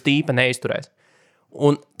 Tur stīpa neizturēs.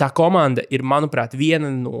 Un tā komanda ir, manuprāt, viena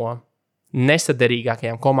no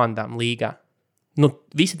nesaderīgākajām komandām līgā.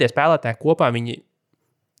 Visi tie spēlētāji kopā, viņi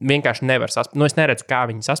vienkārši nevar saspēlēt. Es neredzu, kā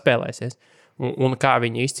viņi saspēlēsies un kā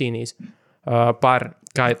viņi izcīnīs par,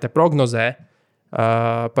 kā te prognozē,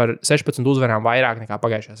 par 16 uzvarām vairāk nekā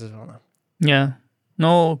pagājušajā sezonā. Jā.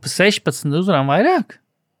 16 uzvarām vairāk?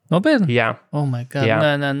 Nopietni? Jā. Oh my God.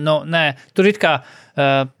 Nē. Tur it kā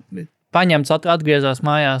paņemts, atgriezās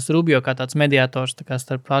mājās Rubio kā tāds mediātors, tā kā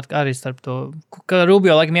starp to, ka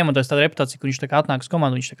Rubio laikam iemantojas tādu reputāciju, ka viņš tā kā atnāk uz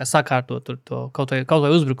komandu, viņš tā kā sakārto tur to kaut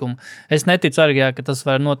vai uzbrukumu. Es neticu arī, ka tas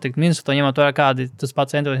var notikt Minnesotā, ņemot vērā kādi tas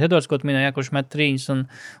pats Anthony Edwards, ko tu minēji, kurš met trīņus,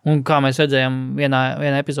 un kā mēs redzējām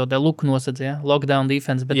vienā epizodē, Luku nosedz, lockdown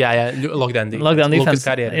defense. Bet, lockdown defense. Lukas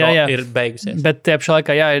karjera ir beigusies. Bet tie pašā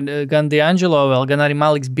laikā, ir gan D'Angelo vēl, gan arī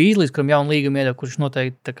Maliks Beasley's, kuram jaunu līgumu iedeva, kurš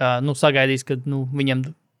noteikti tā kā, sagaidīs, ka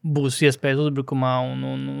viņam būs iespējas uzbrukumā.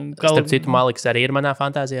 Starp citu, Maliks arī ir manā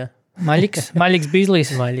fantāzijā. Maliks Beasley's.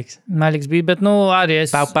 Maliks bija, bet arī es...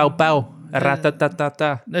 Pau. Ratatatata.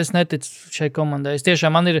 Es neticu šai komandai. Es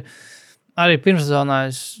tiešām, man ir arī pirmsezonā,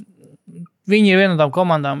 viņi ir viena no tām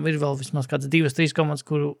komandām, ir vēl vismaz kāds 2-3 komandas,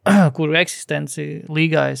 kuru eksistenci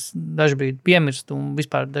līgā es dažbrīd piemirstu un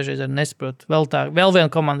vispār dažreiz arī nesaprotu. Vēl viena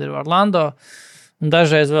komanda ir Orlando un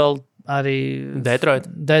dažreiz vēl arī Detroit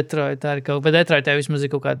arī kaut, bet Detroitē vismaz ir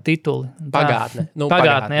kaut kādi tituli. Pagātne.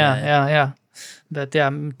 Pagātne, jā. Bet jā,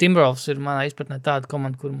 Timberwolves ir manā izpratnē tāda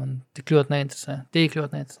komanda, kur man tik ļoti neinteresē.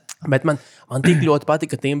 Bet man tik ļoti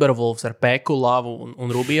patika Timberwolves ar Peku, Lavu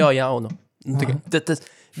un Rubio jaunu.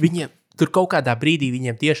 Viņiem tur kaut kādā brīdī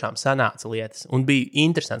viņiem tiešām sanāca lietas un bija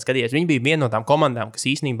interesanti skatīties. Viņi bija viena no tām komandām, kas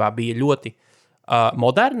īstenībā bija ļoti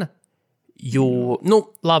moderna, jo...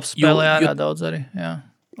 Labi spēlē ārā daudz arī, jā.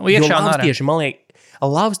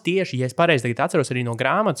 Labs tieši, ja es pareizi tagad atceros arī no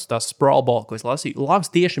grāmatas, tās Sprawl Ball, ko es lasīju, labs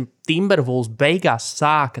tieši Timberwolves beigās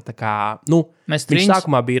sāka tā kā, viņš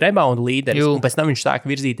sākumā bija rebound līderis, un pēc tam viņš sāka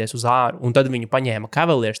virzīties uz āru, un tad viņu paņēma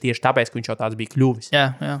Cavaliers tieši tāpēc, ka viņš jau tāds bija kļuvis. Jā.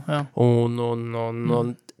 Un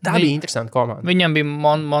tā bija interesanta komanda. Viņam bija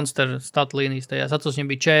monster statu līnijas tajās. Atceros,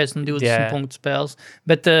 viņam bija 40 un 20 punktu spēles.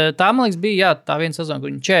 Bet tā, man liekas, bija tā viena sezona, kur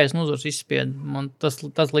viņi 40 uzvaras izspied. Man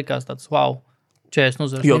tas likās tāds wow. 40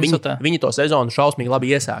 uzvaras. Jo viņi to sezonu šausmīgi labi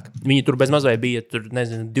iesāka. Viņi tur bez mazvai bija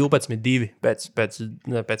 12-2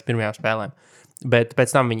 pēc pirmajām spēlēm. Bet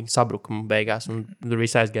pēc tam viņi sabruka beigās un tur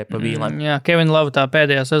viss aizgāja pa vīlēm. Jā, Kevin Love tā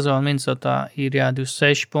pēdējā sezona Minnesotā ir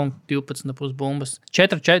 26 punkti, 12,5 bumbas.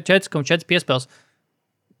 4,4 piespēles.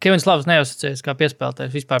 Kevins Lavs neuzsacējis kā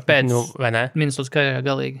piespēlētājs vispār pēc Minnesotas karjerā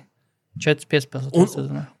galīgi. 4 piespēles.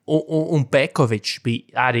 Un Pekovičs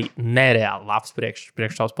bija arī nereāli labs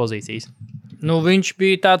priekš savas pozīcijas. Viņš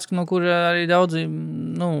bija tāds, no kur arī daudzi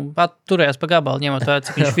pat turējās pa gabalu, ņemot tā,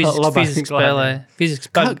 cik viņš fiziski spēlēja.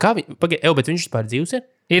 Bet viņš vispār dzīvs ir?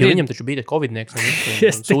 Viņam taču bija covidnieks un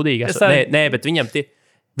sūdīgās. Nē, bet viņam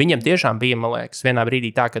tiešām bija, man liekas, vienā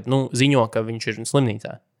brīdī tā, ka ziņo, ka viņš ir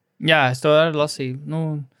slimnīcā. Jā, es to arī lasīju.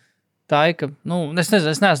 Tā ir, ka, es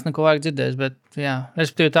nezinu, es neesmu neko vairāk dzirdējis, bet, jā,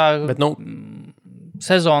 respektīvi tā,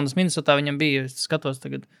 sezonas Minnesotā viņam bija, es skatos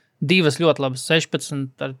tagad, 2 ļoti labas,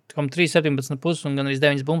 16, ar 3, 17,5 un gan arī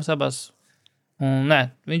 9 bumbas abās. Un,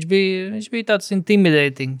 viņš bija tāds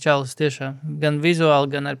intimidating čalis tiešām, gan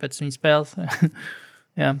vizuāli, gan arī pēc viņa spēles.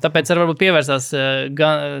 Jā, tāpēc arī varbūt pievērsās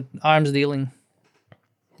arms dealing.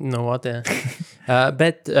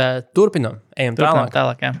 Bet turpinam, ejam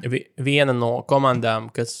tālāk jā. Viena no komandām,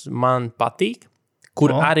 kas man patīk,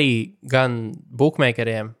 kur arī gan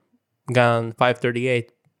bookmakeriem, gan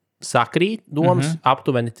 538 sakrīt domas,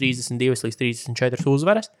 aptuveni 32 līdz 34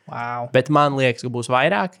 uzvaras. Wow. Bet man liekas, ka būs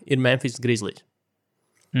vairāk, ir Memphis Grizzlies.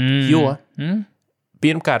 Jo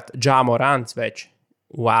pirmkārt, Ja Morants veči.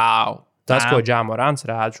 Wow! Tas, ko Ja Morants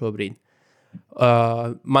rāda šobrīd.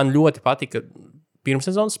 Man ļoti patika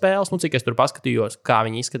pirmssezonas spēles, cik es tur paskatījos, kā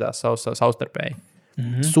viņi izskatās savstarpēji.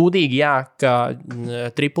 Sūdīgi, jā, ka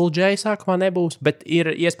Triple J sākumā nebūs, bet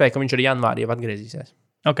ir iespēja, ka viņš arī janvārī jau atgriezīsies.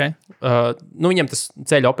 Okay. Viņam tas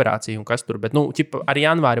ceļa operācija un kas tur, bet arī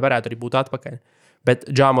janvāri varētu arī būt atpakaļ. Bet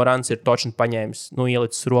Ja Morants ir točni paņēmis,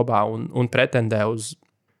 ielicis robā un pretendē uz,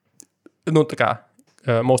 tā kā,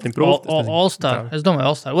 Most Improved. All-Star. Es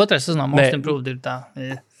domāju, All-Star. Otrais sezonā Most Improved ir tā.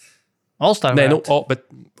 All-Star varētu. Bet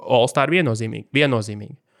All-Star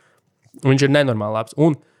viennozīmīgi. Viņš ir nenormāli labs.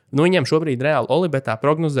 Un viņam šobrīd reāli Olibetā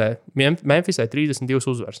prognozē Memphisai 32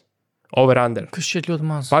 uzvaras. Over-under. Kas šķiet ļoti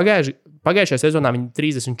maz. Pagājušajā sezonā viņi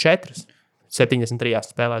 34, 73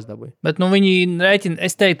 spēlēs dabūja. Bet viņi rēķina,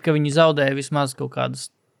 es teiktu, ka viņi zaudēja vismaz kaut kādas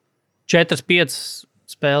 4-5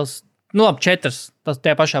 spēles. 4. Tas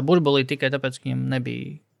tajā pašā burbulī tikai tāpēc, ka viņiem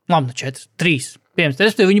nebija. 4, 3.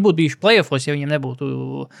 Respektīvi, viņi būtu bijuši playoffos, ja viņiem nebūtu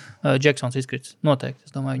Jacksons izkrits. Noteikti.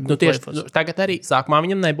 Es domāju, viņi būtu playoffos. Tagad arī sākumā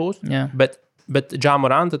viņam nebūs. Bet Ja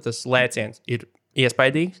Moranta tas lēciens ir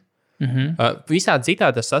iespaidīgs. Visādi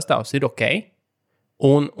citādi tas sastāvs ir ok.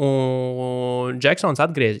 Un Jacksons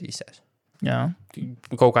atgriezīsies. Jā.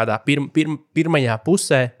 Kaut kādā pirmajā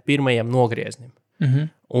pusē, pirmajam nogrieznim.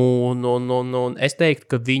 Un es teiktu,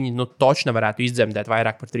 ka viņi točni varētu izdzemdēt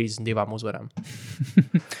vairāk par 32 uzvarām.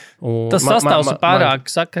 Tas sastāvs ir pārāk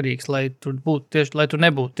sakarīgs, lai tur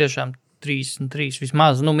nebūtu tiešām 33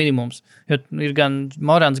 vismaz, minimums. Jo ir gan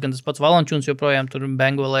Morants, gan tas pats Valančuns joprojām tur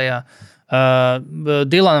Bengolējā.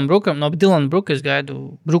 Dylanam Brooks es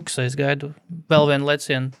gaidu vēl vienu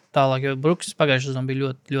lecienu tālāk, jo Brooks pagājušajā sezonā bija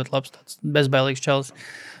ļoti, ļoti labs, tāds bezbailīgs čalis.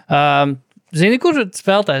 Zini, kur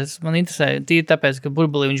spēlētājs man interesē? Tīri tāpēc, ka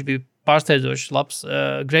burbulī viņš bija pārsteidzoši labs.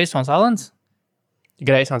 Graysons Allens?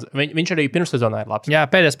 Graysons, viņš arī pirmssezonā ir labs. Jā,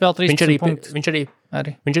 pēdējā spēle 13 punktus. Viņš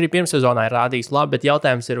arī pirmssezonā ir rādījis labi, bet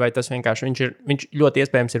jautājums ir, vai tas vienkārši viņš ļoti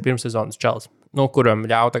iespējams ir pirmssezonas čalis, kuram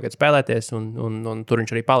ļauj tagad spēlēties, un tur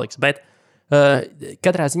viņš arī paliks. Bet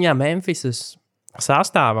katrā ziņā Memphisas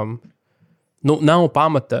sastāvam nav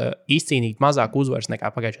pamata izcīnīt mazāk uzvaras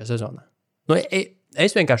nekā pagājušajā sezonā.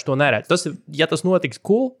 Es vienkārši to neredzu. Ja tas notiks,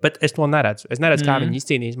 cool, bet es to neredzu. Es neredzu, kā viņi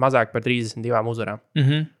izcīnīs mazāk par 32 uzvarām.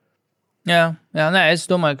 Jā, nē, es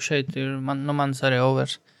domāju, ka šeit ir manis arī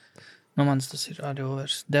overs. Manis tas ir arī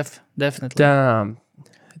overs. Definitely.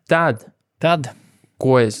 Tad.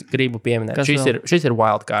 Ko es gribu pieminēt? Šis ir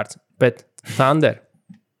wildcards, bet Thunder.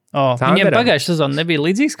 Viņiem pagājušajā sezonā nebija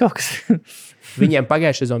līdzīgs kaut kas. Viņiem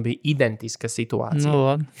pagājušajā sezonā bija identiska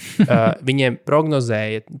situācija. Viņiem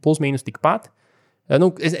prognozēja plus mīnus tikpat.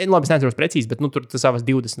 Es neatceros precīzi, bet tur tas savas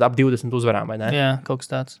 20 uzvarām, vai ne? Jā, kaut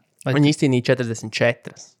kas tāds. Viņi izcīnīja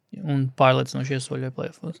 44. Un pārliecinoši iesoļoja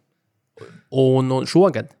playoffos. Un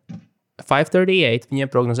šogad 538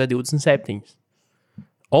 viņiem prognozē 27.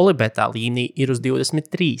 Olibetā līnija ir uz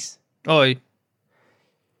 23. Oi.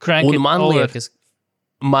 Un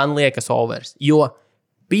man liekas overs. Jo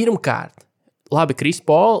pirmkārt, labi, Krisa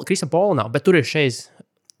Paula nav, bet tur ir šeit.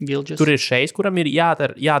 Gilģis. Tur ir šeit, kuram ir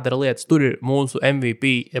jādara lietas. Tur ir mūsu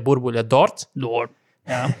MVP burbuļa Dorts.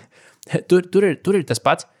 Jā. tur ir tas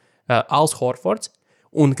pats Als Horfords.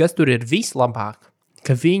 Un kas tur ir vislabāk,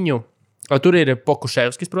 ka tur ir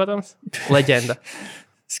Pokuševskis, protams, leģenda.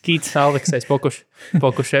 Skīts. Aleksejs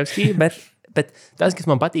Pokuševskis, bet tas, kas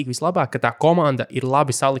man patīk vislabāk, ka tā komanda ir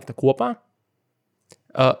labi salikta kopā.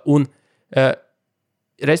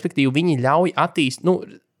 Respektīvi, viņi ļauj attīstīt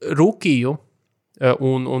rukiju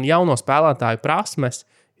un jauno spēlētāju prasmes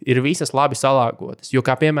ir visas labi salāgotas. Jo,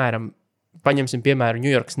 kā piemēram, paņemsim piemēru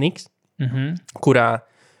New York Knicks,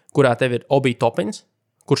 kurā tev ir Obi Toppins,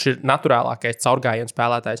 kurš ir naturālākais caurgājienu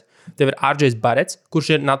spēlētājs. Tev ir RJ Barretts,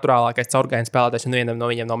 kurš ir naturālākais caurgājienu spēlētājs un vienam no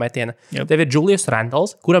viņiem no metiena. Yep. Tev ir Julius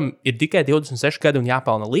Randles, kuram ir tikai 26 gadi un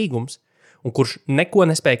jāpelna līgums, un kurš neko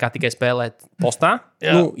nespēja kā tikai spēlēt postā,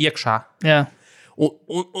 iekšā. Yeah.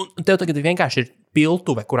 Un tev tagad vienkārši ir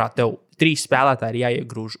piltuve, kurā tev 3 spēlētāji ir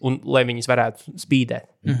jāiegrūž, un lai viņas varētu spīdēt.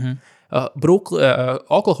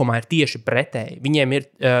 Oklahomā ir tieši pretēji. Viņiem ir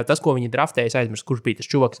tas, ko viņi draftējas aizmirst, kurš bija tas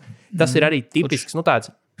čuvaks. Tas ir arī tipisks,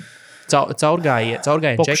 tāds caurgājienu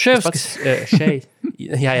Pokuševskis. Šeit.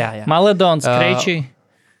 Jā. Maledons, Krejčī.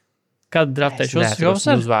 Kad draftējuši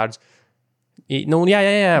uzvārdus?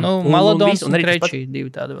 Jā. Maladons un Krejčī,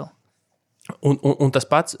 2 tādi vēl. Un tas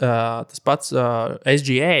pats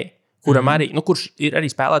SGA, kuram arī, kurš ir arī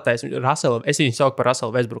spēlētājs, es viņu saucu par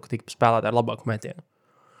Russellu Westbrooku, tikai spēlētāju ar labāku metienu.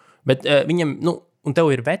 Bet viņam, un tev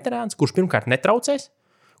ir veterāns, kurš pirmkārt netraucēs,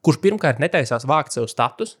 kurš pirmkārt netaisās vākt sev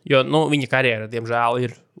status, jo viņa karjera, diemžēl,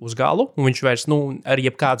 ir uz galu, un viņš vairs ar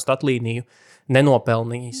jebkādu statlīniju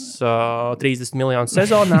nenopelnījis 30 miljonus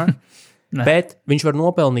sezonā, bet viņš var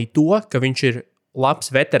nopelnīt to, ka viņš ir labs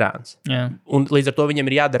veterāns. Jā. Un līdz ar to viņam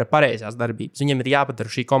ir jādara pareizās darbības. Viņam ir jāpadara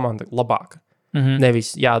šī komanda labāka,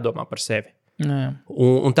 nevis jādomā par sevi. Jā.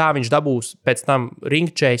 Un tā viņš dabūs pēc tam ring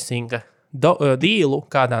chasinga dīlu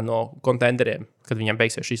kādā no kontenderiem, kad viņam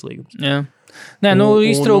beigsies šīs līgums. Jā. Nē,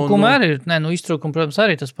 iztrūkumi arī ir. Iztrūkumi, protams,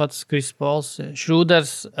 arī tas pats Kris Pols,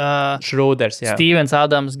 Šrūders, jā. Stevens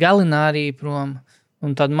Adams, Galinārī prom,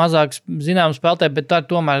 un tādi mazāk zināmi spēlētāji, bet tā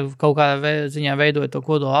tomēr kaut kādā ziņā veidoja to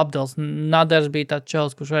kodolu Abdels. Naders bija tāds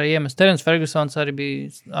čels, kurš arī iemest. Terence Fergusons arī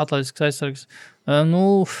bija atletisks aizsargs.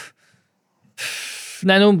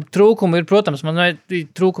 Trūkumi ir, protams,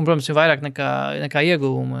 trūkumi, protams, ir vairāk nekā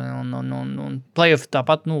ieguvumi, un playoff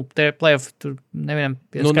tāpat, playoff tur nevienam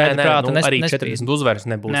pie skaidra prāta arī 40 uzvaras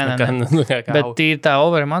nebūs. Bet tīri tā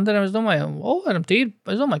overam Anderam, es domāju,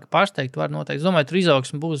 ka pārsteigt var noteikti. Es domāju, tur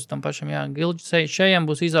izaugsme būs tam pašam, Gilģis šajam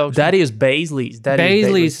būs izaugsme. Darius Beizlīs,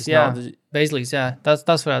 jā.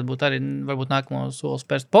 Tas varētu būt arī, varbūt nākamo soli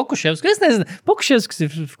spērst. Pokuševskis, es nezinu, Pokuševskis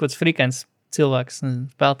ir kaut kāds frikens cilvēks,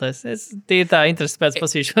 spēlētājs. Es tīri tā interesi pēc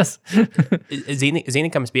pasīšos.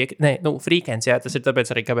 Zini, kam es piekrītu? Nē, frīkens, jā, tas ir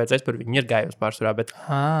tāpēc arī, kāpēc es par viņu ir gājus pārsvarā, bet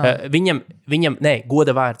viņam,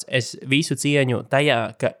 goda vārds, es visu cieņu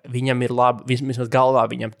tajā, ka viņam ir labi, vismaz galvā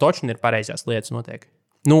viņam točni ir pareizās lietas notiek.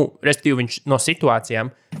 Respektīvi, viņš no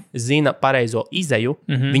situācijām zina pareizo izeju,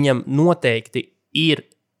 viņam noteikti ir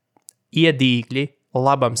iedīgļi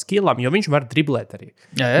labam skillam, jo viņš var driblēt arī.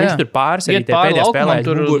 Jā. Viņš tur pāris arī tie pēdējā spēlē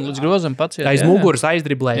līdz grozam pats. Aiz muguras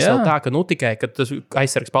aizdriblēja sev tā, ka tikai, kad tas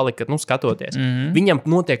aizsargs palika, skatoties. Viņam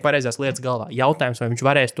notiek pareizās lietas galvā. Jautājums, vai viņš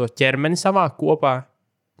varēs to ķermeni savākt kopā,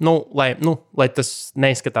 lai tas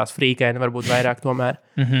neizskatās frīkēni, varbūt vairāk tomēr.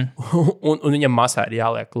 Un viņam masā ir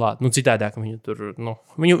jāliek klāt. Citādāk viņu tur,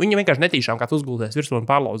 viņu vienkārši netīšām kā uzguldēs virsū un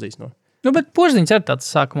pārlauzīs. Bet Požziņš arī tāds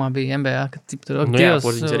sākumā bija NBA, kad tur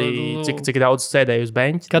Požziņš arī cik daudz sēdēja uz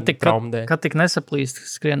beņķa. Kad tik nesaplīst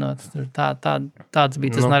skrienot, tāds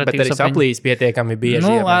bija tas narratīvs. Bet arī saplīst pietiekami bieži.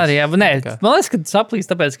 Arī, man liekas, ka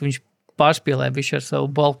saplīst tāpēc, ka viņš pārspīlēja bišķi ar savu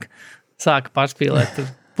balku, sāka pārspīlēt.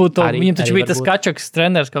 Viņam taču bija tas Kačoks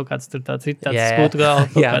treneris kaut kāds tur tāds skūtu galva.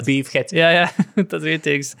 Jā, beefheads. Jā, tas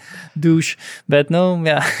rītīgs dušs. Bet,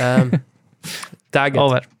 tagad.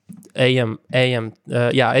 Over. Ejam,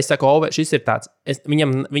 es saku, šis ir tāds,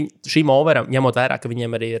 šīm overam, ņemot vērā, ka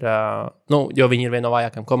viņiem arī ir, jo viņi ir viena no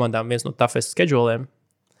vājākām komandām, viens no toughest scheduliem,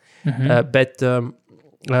 bet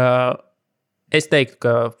es teiktu,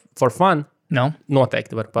 ka for fun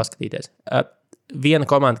noteikti var paskatīties. Viena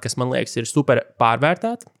komanda, kas man liekas ir super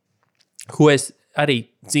pārvērtēta, ko es arī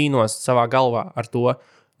cīnos savā galvā ar to,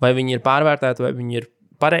 vai viņi ir pārvērtēta, vai viņi ir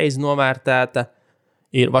pareizi novērtēta,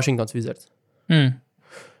 ir Washingtons Wizards.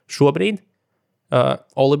 Šobrīd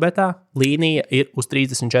Olibetā līnija ir uz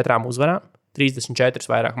 34 uzvarām,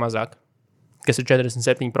 34 vairāk mazāk, kas ir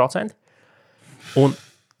 47%. Un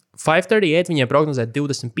 538 viņiem prognozē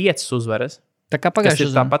 25 uzvaras. Tā kā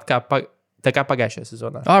pagājušajā sezonā. Tā kā pagājušajā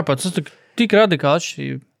sezonā. Ārpēc, tas tik radikāli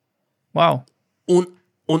atšķirība. Wow.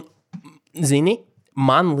 Un zini,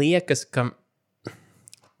 man liekas, ka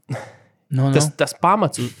tas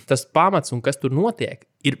pamats un kas tur notiek,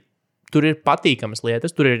 tur ir patīkamas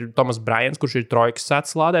lietas. Tur ir Tomas Bryants, kurš ir trojkas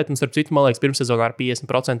sācis slādēt, un starp citu, man liekas, pirmssezonā ar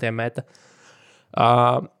 50% meta.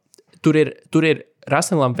 Tur ir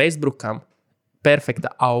Russellam Westbrookam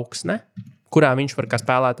perfekta augsne, kurā viņš var kā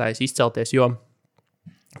spēlētājs izcelties, jo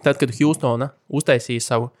tad, kad Houstona uztaisīja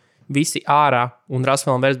savu visi ārā un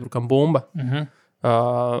Russellam Westbrookam bumba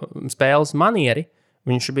spēles manieri,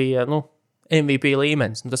 viņš bija, MVP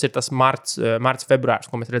līmenis. Tas ir tas marts,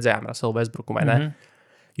 februārs, ko mēs redzējām Russellam Westbrooku, vai ne?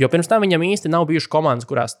 Jo pirms tam viņam īsti nav bijuši komandas,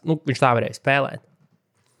 kurās viņš tā varēja spēlēt.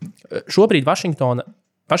 Šobrīd Vašingtonā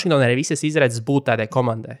arī visas izredzes būt tādai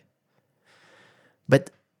komandai. Bet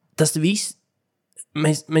tas viss,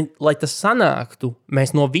 lai tas sanāktu,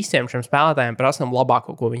 mēs no visiem šiem spēlētājiem prasām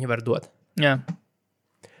labāko, ko viņi var dot. Jā.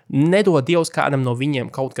 Nedod Dievs kādam no viņiem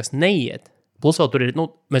kaut kas neiet. Plus vēl tur ir,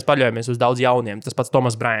 mēs paļaujamies uz daudz jauniem. Tas pats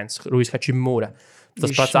Tomas Bryants, Ruijs Hačimura.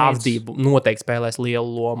 Tas pats Avdību noteikti spēlēs lielu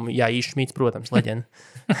lomu. Jā, Šmits, protams, leģenda.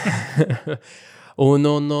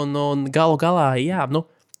 un galu galā, jā,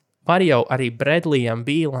 var jau arī Bradleyam,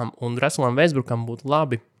 Bīlam un Russellam Westbrookam būt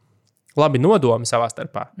labi labi nodomi savā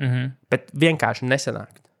starpā, bet vienkārši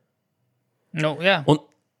nesanāk. Nu, jā. Un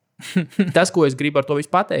tas, ko es gribu ar to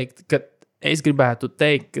visu pateikt, ka es gribētu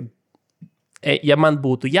teikt, ka ja man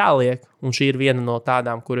būtu jāliek, un šī ir viena no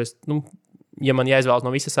tādām, kuras, ja man jāizvēlas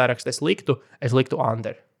no visas saraksta, es liktu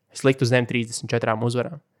under. Es liktu zem 34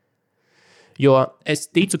 uzvarām. Jo es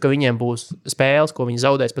ticu, ka viņiem būs spēles, ko viņi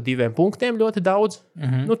zaudēs pa 2 punktiem ļoti daudz.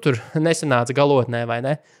 Tur nesanāca galotnē vai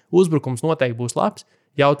ne. Uzbrukums noteikti būs labs.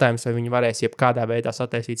 Jautājums, vai viņi varēs jebkādā veidā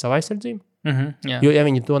sataisīt savu aizsardzību. Jo, ja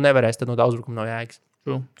viņi to nevarēs, tad no tā uzbrukuma nav jēgas.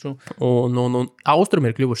 True. Un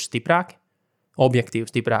austrumi ir kļuvuši stiprāki,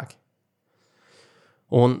 objektīvi stiprāki.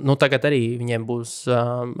 Un tagad arī viņiem būs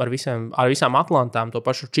ar visām Atlantām, to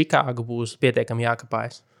pašu Čikāgu būs pietiekami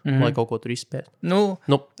jākapājas, lai kaut ko tur izspētu.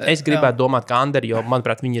 Es gribētu domāt, ka under, jo,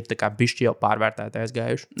 manuprāt, viņi ir tā kā bišķi jau pārvērtēti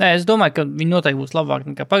aizgājuši. Nē, es domāju, ka viņi noteikti būs labāk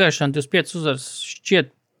nekā pagājušajā 25 uzvaras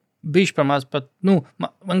šķiet bišķi par maz pat,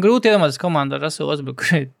 man grūti iedomāties komandu ar Russellu Westbrooku,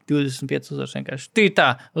 kur ir 25 uzvaras vienkārši.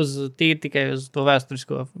 Tīri tikai uz to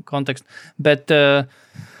vēsturisko kontekstu. Bet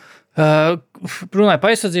runāju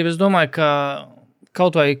par aizsardzību, es domāju, ka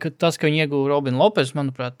kaut vai tas, ka viņi ieguva Robinu Lopezu,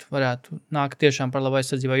 manuprāt, varētu nākt tiešām par labu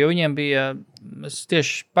aizsardzībā, jo viņiem bija, es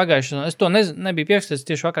tieši pagājušajā, es to nebiju piekstēs,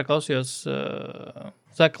 tieši vakar klausījos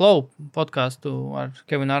Zach Lowe podcastu ar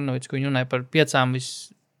Kevinu Arnovicu, ko viņi runāja par 5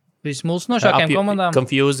 vismulsinošākajām komandām.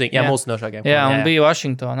 Confusing, mulsinošākajām komandām. Jā, un bija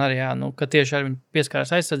Washington arī, ka tieši ar viņu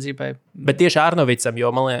pieskārās aizsardzībai. Bet tieši Arnovicam,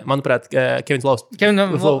 jo, manuprāt,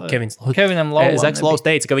 Kevinam Lowe. Zachs Lowe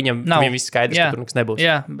teica, ka viņam viss skaidrs, ka tur nekas nebūs.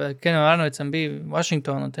 Jā, bet Kevinam Arnovicam bija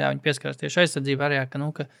Washington, un tajā viņi pieskārās tieši aizsardzībai arī,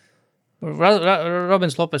 ka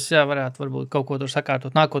Robins Lopes, varētu varbūt kaut ko tur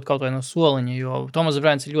sakārtot, nākot kaut vai no soliņa, jo Tomas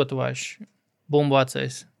Bryants ir ļoti vājš bumbu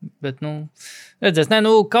acējs. Bet, redzēs,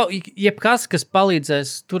 jebkas, kas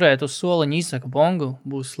palīdzēs turēt uz soliņa Isaka Bongu,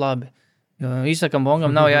 būs labi. Jo Isakam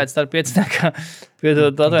Bongam nav jāiet starp 5.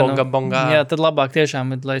 Bongā. Jā, tad labāk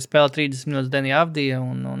tiešām, lai spēlē 30 minūtes Denija Avdija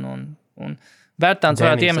un Bertāns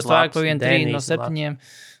varētu iemest vairāk pa 1-3 no 7.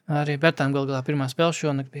 Arī Bertāns galā pirmā spēle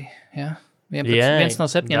šonakt bija, jā. 11 no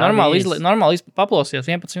 7. Normāli paplosījos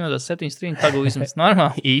 11 minūtes 7-3 tagu izmest.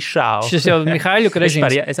 Normāli. Īšāv. Šis jau Mihaiļuka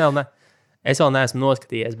režīms. Es vēl neesmu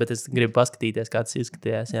noskatījies, bet es gribu paskatīties, kā tas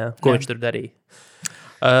izskatījās, ko viņš tur darīja.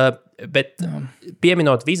 Bet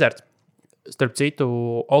pieminot Wizards, starp citu,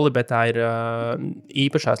 Olibetā ir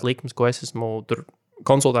īpašās likmes, ko es esmu tur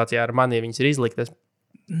konsultācijā ar mani, viņas ir izliktas.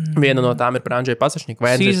 Viena no tām ir par Andžeju Pasačniku.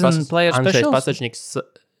 Vai Andžejs Pasačniks,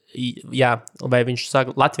 vai viņš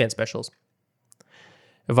Latvijas specials.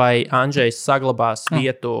 Vai Andžejs saglabās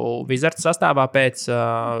vietu Wizards sastāvā pēc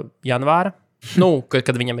janvāra?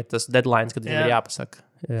 Kad viņam ir tas deadline, kad viņam ir jāpasaka,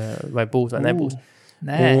 vai būs vai nebūs.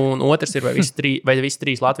 Un otrs ir, vai visi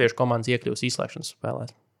 3 latviešu komandas iekļūs izslēgšanas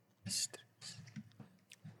spēlēs.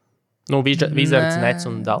 Wizards, Nets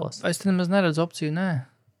un Dallas. Es nemaz neredzu opciju, nē.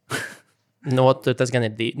 Tas gan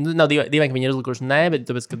ir nav dīvaini, ka viņi ir izlikuši bet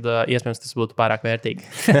tāpēc, kad iespējams tas būtu pārāk vērtīgi.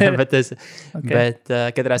 bet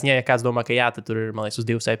katrā ziņā, ja kāds domā, ka jā, tad tur ir, man liekas, uz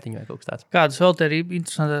 2-7 vai kaut kas tāds. Kādas vēl te ir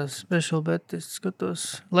interesantas special, bet es skatos.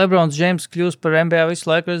 LeBrons James kļūst par NBA visu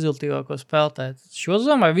laiku rezultīvāko spēlētāju. Šo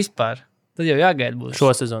sezonu vai vispār? Tad jau jāgaida būs.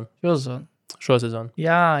 Šo sezonu. Šo sezonu.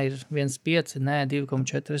 Jā, ir 1,5,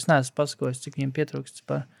 2,4. Es neesmu pasakojis, cik viņiem pietrūkst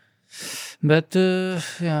par. Bet,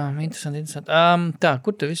 jā, interesanti. Tā,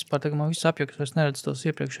 kur te vispār, tagad man viss apjoks, vairs neredz tos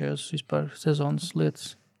iepriekšējos vispār sezonas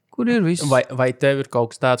lietas. Kur ir viss? Vai tev ir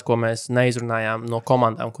kaut kas tāds, ko mēs neizrunājām no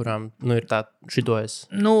komandām, kurām, ir tā, šito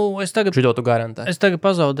tu garantē? Es tagad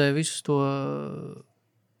pazaudēju visu to,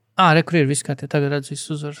 kur ir viss, kā tie tagad redz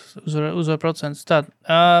visu uzvar procentus.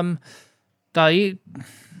 Tā ir,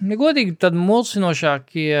 negodīgi, tad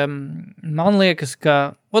mulsinošākie, man liekas,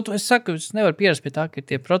 ka, es saku, es nevaru pierast pie tā, ka ir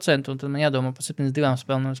tie procenti, un tad man jādomā par 72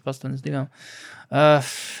 spēlēm, nevis par 82.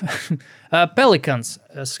 Pelicans,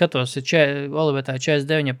 es skatos, ir Olibetā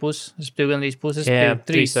 49,5, es biju gandrīz puses,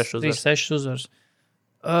 3-6 uzvaras.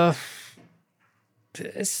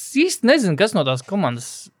 Es īsti nezinu, kas no tās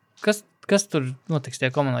komandas, kas tur notiks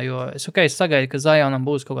tajā komandā, jo es sagaidu, ka Zionam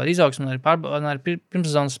būs kaut kāda izaugsme, un arī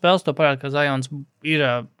pirmssezonas spēles to parāda, ka Zions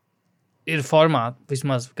ir formā,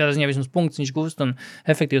 vismaz, kādā ziņā vismaz punkts viņš gūst un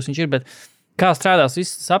efektīvs viņš ir, bet kā strādās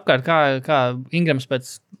viss apkārt, kā Ingrams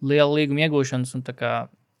pēc liela līguma iegūšanas un tā kā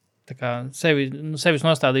sevis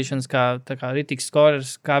nostādīšanas, tā kā ritīgs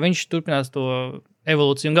skorers, kā viņš turpinās to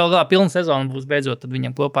evolūciju, un galā pilna sezona būs beidzot tad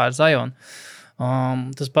viņam kopā ar Zionu.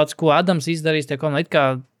 Tas pats, ko Adams izdarīs, tie komandā, it kā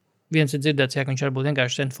viens ir dzirdēts, ka viņš varbūt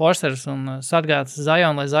vienkārši enforcers un sargāts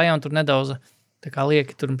Zionu, lai Zionu tur nedaudz tā kā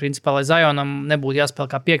lieki tur, un principā, lai Zionam nebūtu jāspēlē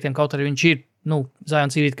kā 5, kaut arī viņš ir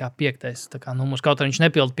Zions ir kā 5. numurs, kaut arī viņš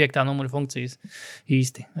nepilda 5. numura funkcijas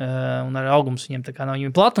īsti. Un ar augums viņiem tā kā nav,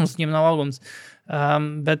 viņiem platums, viņiem nav augums.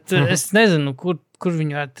 Bet es nezinu, kur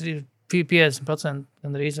viņi varētu 50%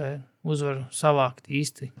 gandrīz vai uzvaru savākt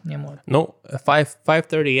īsti ņemot.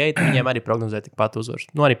 538 viņiem arī prognozē tikpat uzvaras.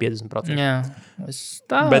 Arī 50%. Jā, es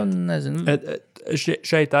nezinu.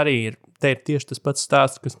 Šeit arī te ir tieši tas pats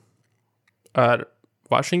stāsts, kas ar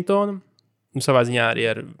Vašingtonu, savā ziņā arī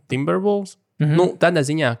ar Timberwolves. Tādā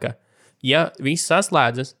ziņā, ka ja viss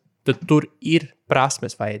saslēdzas, tad tur ir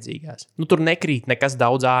prasmes vajadzīgās. Tur nekrīt nekas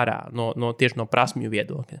daudz ārā tieši no prasmju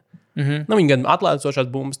viedokļa. Viņi gan atlēcošās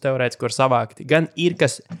bumbas teorētiski var savākt, gan ir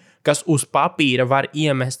kas uz papīra var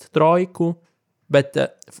iemest trojku, bet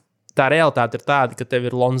tā realitāte ir tāda, ka tev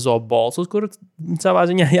ir Lonzo Balls, uz kuru savā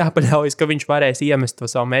ziņā jāpaļaujas, ka viņš varēs iemest to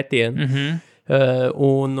savu metienu.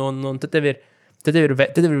 Un tad tev ir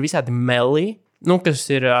visādi meli, kas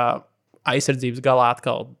ir aizsardzības galā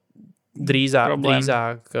atkal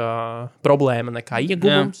drīzāk problēma nekā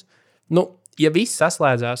ieguvums. Ja viss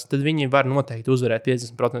saslēdzās, tad viņi var noteikti uzvarēt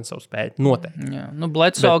 50% savu spēļu. Noteikti. Jā,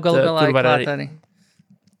 Bledsoe galā ir klāt arī.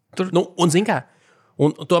 Un zin kā,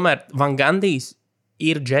 un tomēr Van Gandijs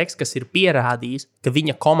ir džeks, kas ir pierādījis, ka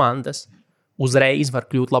viņa komandas uzreiz var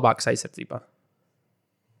kļūt labākas aizsardzībā.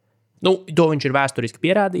 To viņš ir vēsturiski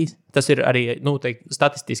pierādījis. Tas ir arī,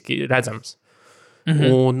 statistiski redzams.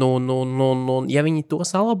 Un ja viņi to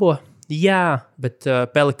salabo, jā, bet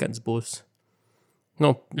Pelicans būs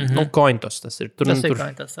cointos tas ir. Tur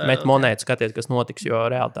met monētu, skaties, kas notiks, jo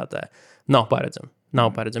realitātē nav paredzam.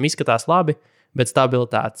 Izskatās labi, bet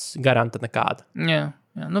stabilitātes garanta nekāda. Jā.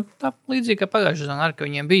 Tā līdzīgi kā pagājušajā sezonā, ka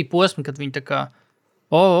viņiem bija posmi, kad viņi tā kā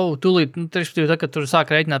tūlīt, kad tur sāk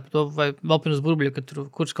rēķināt par to, vai vēl pirms burbuļa, ka tur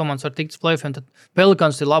kuras komandas var tikt uz play-offiem, tad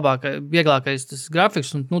Pelicans ir vieglākais tas grafiks,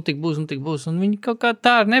 un tik būs. Un viņi kaut kā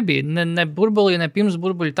tā nebija. Ne burbulī, ne pirms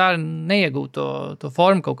burbuļa tā neiegūta to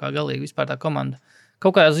formu kaut kā galīgi vispār tā komanda.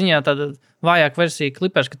 Kaut kādā ziņā tāda vājāka versija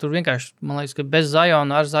Clippers, ka tur vienkārši, man liekas, ka bez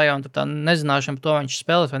Ziona, ar Zionu, tur tā nezināšana par to, vai viņš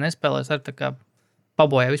spēlēs vai nespēlēs, arī tā kā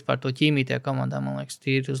pabojā vispār to ķīmiju tie komandā, man liekas,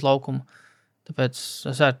 tīri uz laukumu. Tāpēc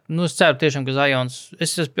es ceru tiešām, ka Zions,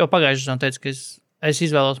 es jau pagājušajā sezonā teicu, ka es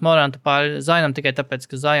izvēlos Morantu pār Zionam tikai tāpēc,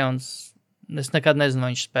 ka Zions, es nekad nezinu,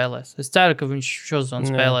 vai viņš spēlēs. Es ceru, ka viņš šo sezonu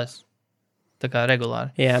spēlēs. Tā kā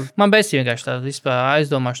regulāri. Yeah. Man besīja vienkārši tāda vispār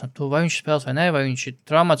aizdomāšana, vai viņš spēlēs vai ne, vai viņš ir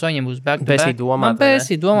traumāts, vai viņam būs back-to-back. Man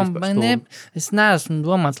besīja domāt, es neesmu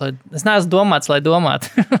domāts, lai domātu.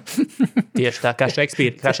 Tieši tā, kā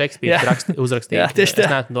Šekspīrs uzrakstīja. Es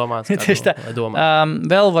neesmu domāts, lai domātu.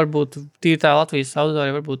 Vēl varbūt tīri tā Latvijas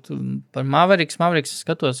auditorija, varbūt par Mavericks. Mavericks, es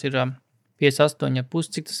skatos, ir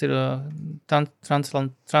 58,5, cik tas ir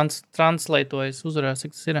translētojas uzvarēs,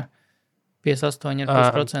 cik tas ir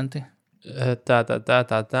 58,5%. Tā.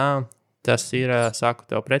 Tas ir, saku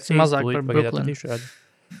tev precīzi. Mazāk par Brooklyn.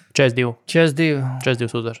 42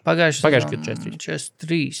 uzvaras. Pagājuši gadu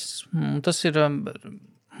 43. Tas ir...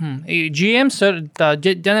 GMs tā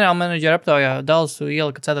ģenerāla menedžera aptaujā Dallasu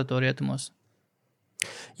ielika 4. rietumos.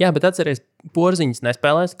 Jā, bet atceries, Porziņš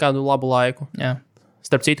nespēlēs kādu labu laiku. Jā.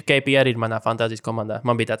 Starp citu, KP arī ir manā fantāzijas komandā.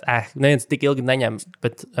 Man bija tāds, neviens tik ilgi neņem,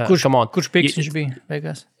 bet kurš piks viņš bija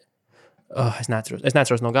beigās? Es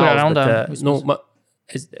neatceros no galas.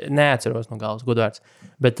 Es neatceros no galas, godvārds.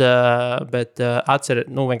 Bet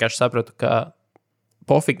vienkārši sapratu, ka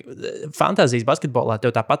fantāzijas basketbolā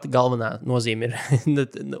tev tāpat galvenā nozīme ir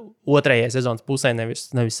otrajai sezonas pusē, nevis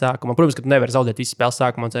sākumā. Protams, ka tu nevari zaudēt visu spēles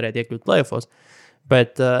sākumā un cerēt iekļūt play-offos,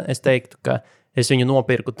 bet es teiktu, ka es viņu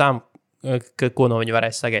nopirku tam, ko no viņa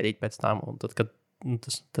varēs sagaidīt pēc tam. Un tad, kad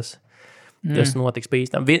tas notiks pa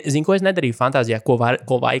īstam. Zinu, ko es nedarīju fantāzijā, ko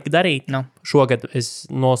vajag darīt. No. Šogad es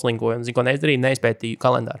noslinkoju un zinu, ko neizdarīju, neizpētīju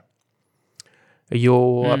kalendāru. Jo,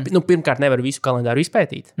 pirmkārt, nevaru visu kalendāru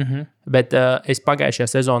izpētīt, bet es pagājušajā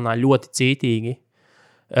sezonā ļoti cītīgi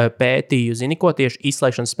pētīju, zini, ko tieši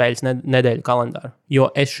izslēgšanas spēļas nedēļu kalendāru. Jo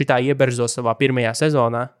es šitā ieberzo savā pirmajā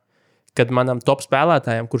sezonā, kad manam top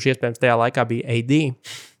spēlētājam, kurš iespējams tajā laikā bija AD,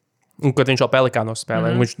 un kad viņš vēl Pelikānos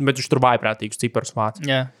spēlē, bet viņš tur vājprātīgus ciparus vāc.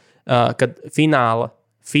 Yeah. Kad fināla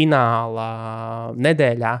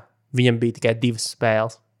nedēļā viņam bija tikai 2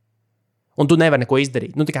 spēles. Un tu nevari neko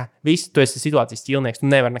izdarīt. Tu esi situācijas ķilnieks, tu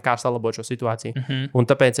nevari nekā salabot šo situāciju. Un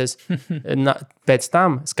tāpēc es pēc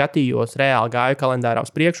tam skatījos, reāli gāju kalendārā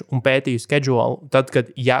uz priekšu un pētīju schedulu. Tad,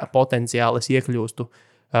 kad potenciāli es iekļūstu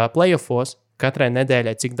playoffos, katrai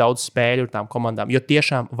nedēļai cik daudz spēļu ar tām komandām. Jo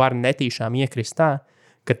tiešām var netīšām iekrist tā,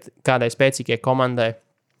 ka kādai spēcīgai komandai,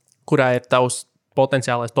 kurā ir tavs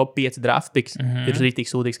potenciālais top 5 draft picks, ir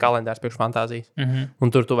rītīgs sūdīgs kalendārs priekš fantāzijas.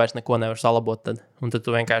 Un tur tu vairs neko nevar salabot tad. Un tad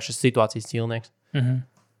tu vienkārši esi situācijas ķilnieks.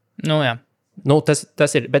 Nu jā. Nu,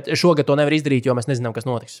 tas ir, bet šogad to nevar izdarīt, jo mēs nezinām, kas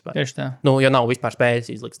notiks. Tieši tā. Nu, jo nav vispār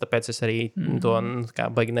spējas izlikt, tāpēc es arī to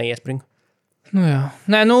baigi neiespringu. Nu jā.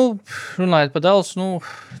 Nē, runājot par Dallas,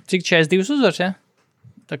 cik 42 uzvars, ja?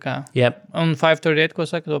 Tā kā. Yep. Un 538, ko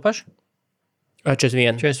saka to pašu?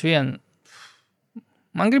 41.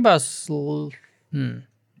 Man gribās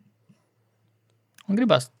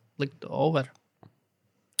likt over.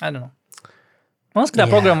 I don't know. Man liekas, ka tā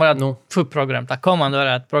programma varētu, tā komanda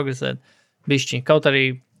varētu progresēt bišķi. Kaut arī,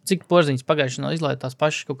 cik porziņas pagājuši nav izlaid tās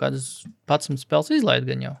pašas kaut kādas 11 spēles izlaid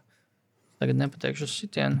gan jau. Tagad nepateikšu uz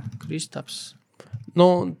sitienu. Kristaps.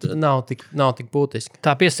 Nav tik būtiski.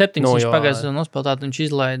 Tā 57 viņš pagājuši nospēlēt, viņš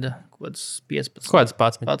izlaida kaut kādas 15. Kaut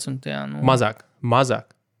kādas 11. Jā,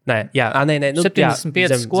 Mazāk. Nē.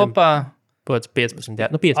 75 kopā. 15. Jā.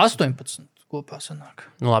 15. 18 kopā sanāk.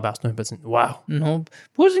 Labi, 18. Wow.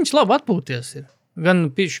 Porziņš labi atpūties ir.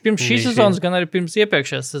 Gan pirms šīs sezonas, gan arī pirms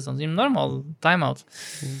iepriekšējās sezonas. Viņam normāli timeouts.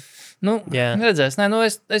 Redzēs.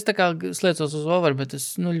 Es tā kā sliecos uz over, bet es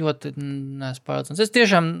ļoti neesmu pārliecināts. Es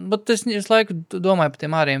tiešām, bet es laiku domāju par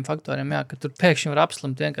tiem ārējiem faktoriem, ka tur pēkšņi var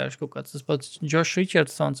apslimt vienkārši kaut kāds tas pats Josh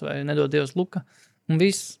Richardsons vai nedod Dievs Luka. Un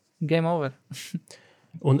viss, game over.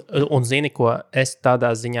 un zini, ko es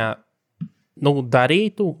tādā ziņā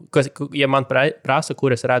darītu, ja man prasa,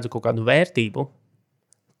 kur es redzu kaut kādu vērtību,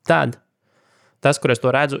 tad tas, kur es to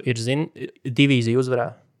redzu, ir divīzija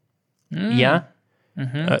uzvarā.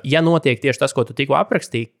 Ja notiek tieši tas, ko tu tikko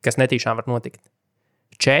aprakstīji, kas netīšām var notikt,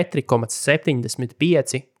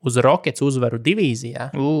 4,75 uz Rockets uzvaru divīzijā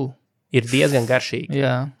ir diezgan garšīgi.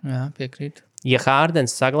 Jā, piekrīt. Ja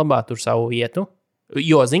Hardens saglabā tur savu vietu,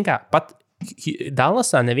 jo, zin kā, pat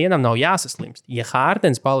Dallasā nevienam nav jāsaslimst. Ja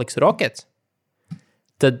Hardens paliks Rockets,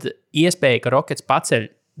 tad iespēja, ka Rockets paceļ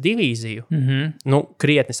divīziju,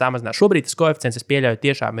 krietni samazinās. Šobrīd tas koeficients, es pieļauju,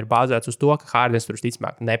 tiešām ir bāzēts uz to, ka Hardens tur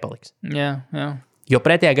visticamāk nepaliks. Jā. Jo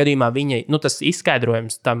pretējā gadījumā viņai, tas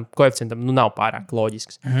izskaidrojums tam koeficientam nav pārāk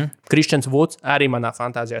loģisks. Kristians Vuds arī manā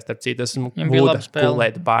fantāzijā, starp citu, esmu Vuda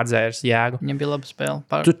kulēta pārdzērs jēgu. Viņam bija laba spēle.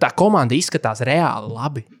 Tur tā komanda izskatās reāli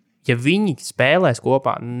labi. Ja viņi spēlēs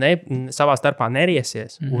kopā, savā starpā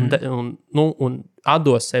neriesies un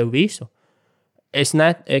atdos sev visu,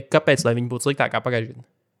 kāpēc, lai viņi būtu sliktākā pagājušajā gadā?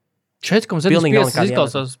 4,75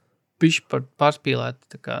 izklausās bišķi par pārspīlēti,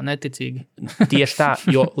 tā kā neticīgi. Tieši tā,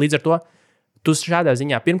 jo līdz ar to tu šādā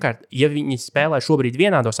ziņā, pirmkārt, ja viņi spēlē šobrīd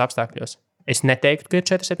vienādos apstākļos, es neteiktu, ka ir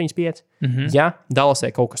 4,75. Ja Dallasē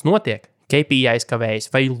kaut kas notiek, KP aizkavējas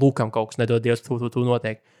vai Lukam kaut kas nedod Dievs, tu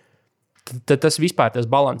notiek, tad tas vispār tas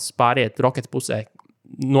balanss pāriet Rockets pusē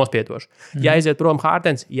nospiedoši. Ja aiziet prom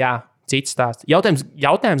Hardens, cits stāsts.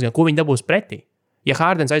 Jautājums gan, ko viņi dabūs pretī? Ja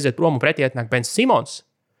Hardens aiziet prom un pretī atnāk Ben Simons,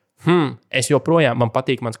 es joprojām, man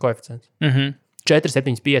patīk mans koeficients.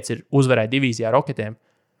 4,75 ir uzvarēja divīzijā Rocketiem.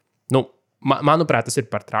 Manuprāt, tas ir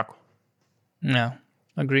par traku. Jā,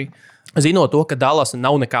 agree. Zinot to, ka Dallas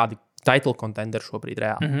nav nekādi title contenderi šobrīd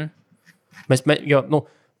reāli. Mēs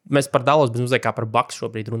par Dallas bezmazliet kā par Bucks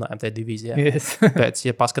šobrīd runājam tajā divīzijā. Yes. Pēc,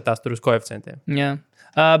 ja paskatās tur uz koeficientiem. Jā.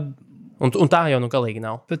 Un tā jau galīgi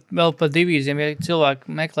nav. Bet vēl par divīzijām, ja cilvēki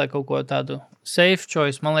meklē kaut ko tādu safe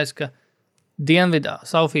choice, man liekas, ka Dienvidu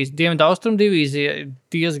austrumu divīzija ir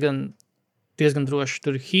diezgan droši.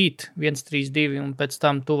 Tur ir Heat 1-3-2, un pēc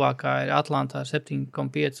tam tuvākā ir Atlantā ar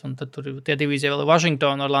 7,5, un tad tur ir tie divīzija vēl ir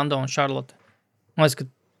Washington, Orlando un Charlotte. Man liekas, ka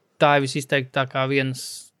tā ir visizteikt tā kā vienas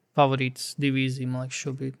favorītas divīzija, man liekas,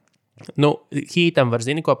 šobrīd. Heatam var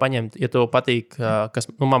zini, ko paņemt, ja tev patīk, kas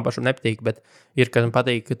man pašam nepatīk, bet ir, ka man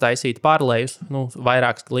patīk taisīt pārlējus,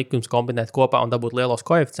 vairākas likums kombinēt kopā un dabūt lielos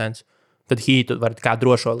koeficientus. Tad Heatu var kā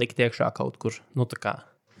drošo likt iekšā kaut kur, tā kā.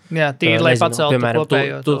 Jā, tīri, lai paceltu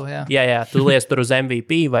kopējo to, jā. Tu liec tur uz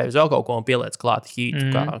MVP vai uz vēl kaut ko un pieliec klāt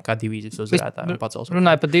Heatu kā divīzijas uzvarētāju un pacels.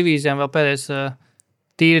 Runāju par divīzijām, vēl pēdējais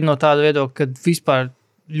tīri no tāda viedokļa, kad vispār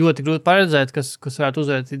ļoti grūti paredzēt, kas varētu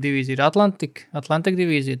uzvarēt divīziju. Ir Atlantika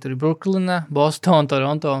divīzija, tur ir Brooklyna, Boston,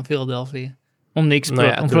 Toronto un Philadelphia. Un Knicks,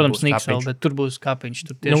 protams, Knicks vēl, bet tur būs kāpiņš.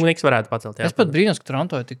 Knicks varētu pacelt, jā. Es pat brīnos, ka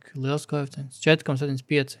Toronto ir tik liels koeficients,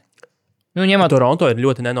 4,75. Toronto ir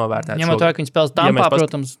ļoti nenovērtēts. Ņemot vērā, ka viņi spēlēs Tampā,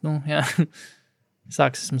 protams,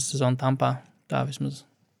 sāks sezonu Tampā. Tā vismaz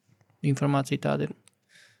informācija tāda ir.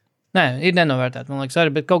 Nē, ir nenovērtēta, man liekas,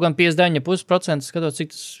 arī, bet kaut gan 59,5% skatot,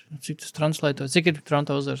 cik tas translēto. Cik ir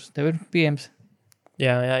Toronto uzvaras? Tev ir pieejams?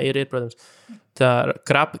 Jā, ir, protams. Tā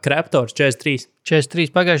Kraptors 43.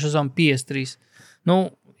 43, pagājušā sezona 53.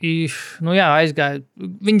 aizgāja.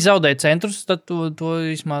 Viņi zaudēja centrus, tad to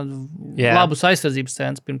vismaz labus aizsardzības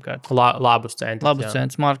centrus pirmkārt. Labus centrus. Labus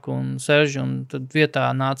centrus, Marku un Seržu, un tad vietā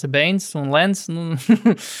nāca Beins un Lens.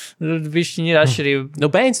 Višķiņi ir atšķirība.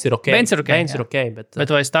 Beins ir ok. Beins ir ok, bet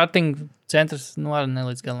vai starting centrs, arī ne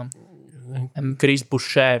līdz galam. Kris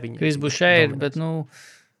Bušē ir, bet,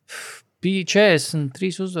 bija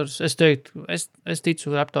 43 uzvaras. Es teiktu, es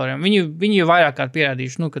ticu Raptoriem. Viņi jau vairāk kārt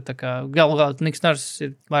pierādījuši, ka tā kā galvā Niks Nars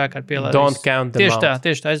ir vairāk kārt pierādījis. Don't count them out.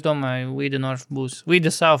 Tieši tā. Es domāju, We the North būs. We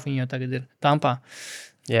the South viņi jau tagad ir Tampā.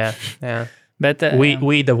 Yeah. Bet,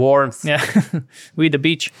 we the warmth. Yeah. We the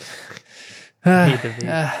beach.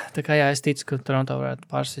 Tā kā es ticu, ka Toronto varētu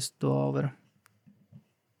pārsist to overu.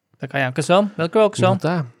 Tā kā kas vēl? Vēl kaut kas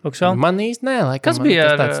vēl? Man īsti nē, laikam. Kas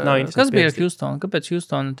bija ar Houstonu? Kāpēc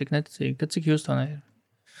Houstonu tik neticīgi? Cik Houstonai ir?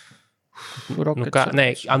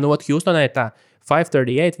 Not Houstonai ir tā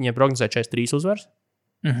 538, viņiem prognozē 43 uzvaras.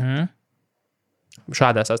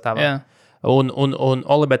 Šādā sastāvā. Jā. Un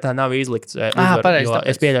Olibetā nav izlikts uzvaru, jo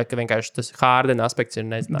es pieļauju, ka vienkārši tas Hārdena aspekts ir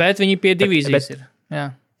nezināms. Bet viņi pie divīzijas ir.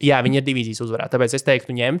 Jā, viņi ir divīzijas uzvarā. Tāpēc es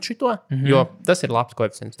teiktu, ņemt šito, jo tas ir labs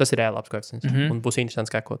koeficients. Tas ir reāli labs koeficients. Un būs interesants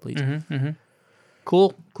kākot līdzi. Cool.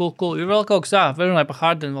 Ir vēl kaut kas, vēl runāja par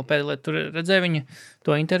Hardenu, vēl pēdējā lieta. Tur redzēja viņa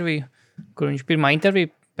to interviju, kur viņš pirmā intervija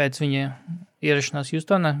pēc viņa ierašanās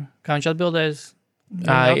Houstonā, kā viņš atbildēs.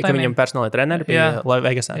 Ka viņam personālai treneri bija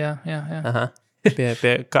Vegasā. Jā. Aha.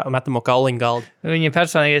 Pie metamo kauliņu galda. Viņa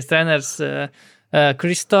personīgais treneris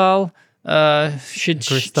Kristāla.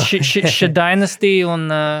 Dynasty un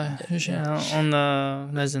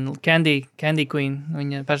nezinu, Candy Queen,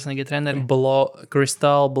 viņa personīgie treneri.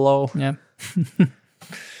 Crystal Blow. Jā.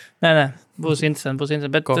 Nē, būs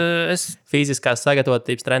interesanti, bet fiziskās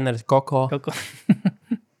sagatavotības treneris Koko.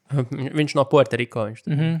 Viņš no Puerto Rico,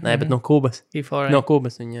 bet no Kubas. No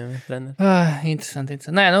Kubas viņa treneri. Interesanti.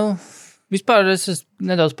 Nē, vispār es esmu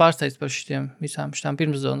nedaudz pārsteigts par visām šitām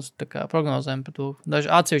pirmszonas prognozēm par to. Daži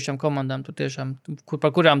atsevišķām komandām tur tiešām,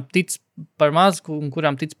 par kurām tic par maz un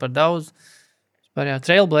kurām tic par daudz. Vispār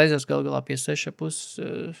Trailblazers galā pie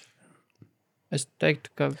 6,5. Es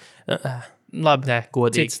teiktu, ka labi,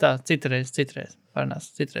 godīgi. Citreiz.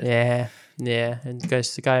 Pārnās, citreiz. Jā,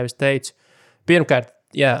 kā jau es teicu. Pirmkārt,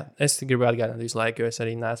 es gribu atgādināt visu laiku, jo es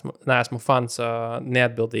arī neesmu fans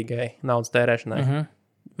neatbildīgai naudas tērēšanai.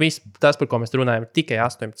 Viss tas, par ko mēs runājam, ir tikai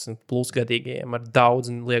 18 plus gadīgajiem ar daudz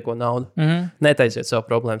lieko naudu. Netaisiet savu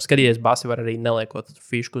problēmu. Skaties, basi var arī neliekot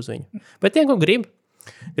fišku uz viņu. Bet tie, ko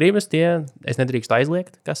gribas, es nedrīkstu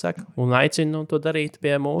aizliegt, un aicinu to darīt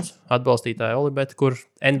pie mūsu atbalstītāja Olibeta, kur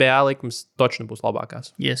NBA likums točni būs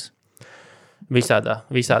labākās. Yes.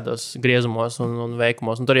 Visādos griezumos un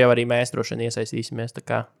veikumos. Un tur jau arī mēs droši vien iesaistīsimies. Tā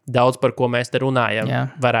kā daudz, par ko mēs te runājam,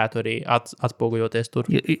 varētu arī atspoguļoties tur.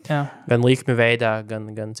 Gan likmi veidā,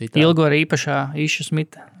 gan citā. Ilgo ar īpašā Īša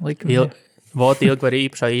Smita likmi. Ilgo ar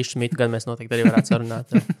īpašā Īša Smita, gan mēs noteikti arī varētu sarunāt.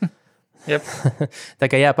 Yep. Tā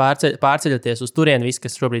kā pārceļaties uz turieni, visi,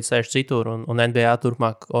 kas šobrīd sēž citur un NBA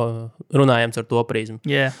turpmāk runājams ar to prizmu.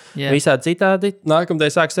 Visādi citādi.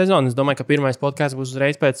 Nākamdien sāks sezona. Es domāju, ka pirmais podcasts būs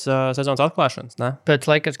uzreiz pēc sezonas atklāšanas. Ne? Pēc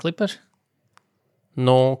Lakers Clippers?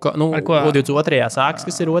 22. sāks,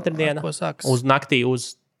 kas ir otrdiena. Uz naktī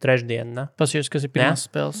uz trešdienu. Ne? Pasījos, kas ir pirmās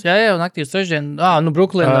spēles. Jā, naktī uz trešdienu.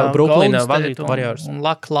 Brooklyna vadīt Warriors. Un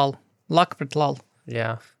Lak pret Lal.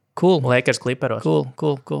 Jā. Cool. Lakers Clipperos. Cool.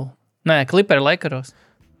 Nē, Clipperi Lakeros.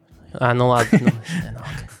 Labi.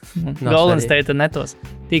 Golden State netos,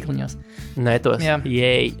 tīkliņos. Netos,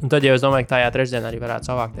 jēj. Un tad jau es domāju, ka tajā trešdienā arī varētu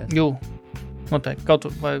savākties. Jū, noteikti. Kaut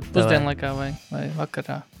vai pusdienlaikā vai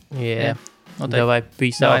vakarā. Jā. Davai,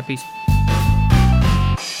 peace out.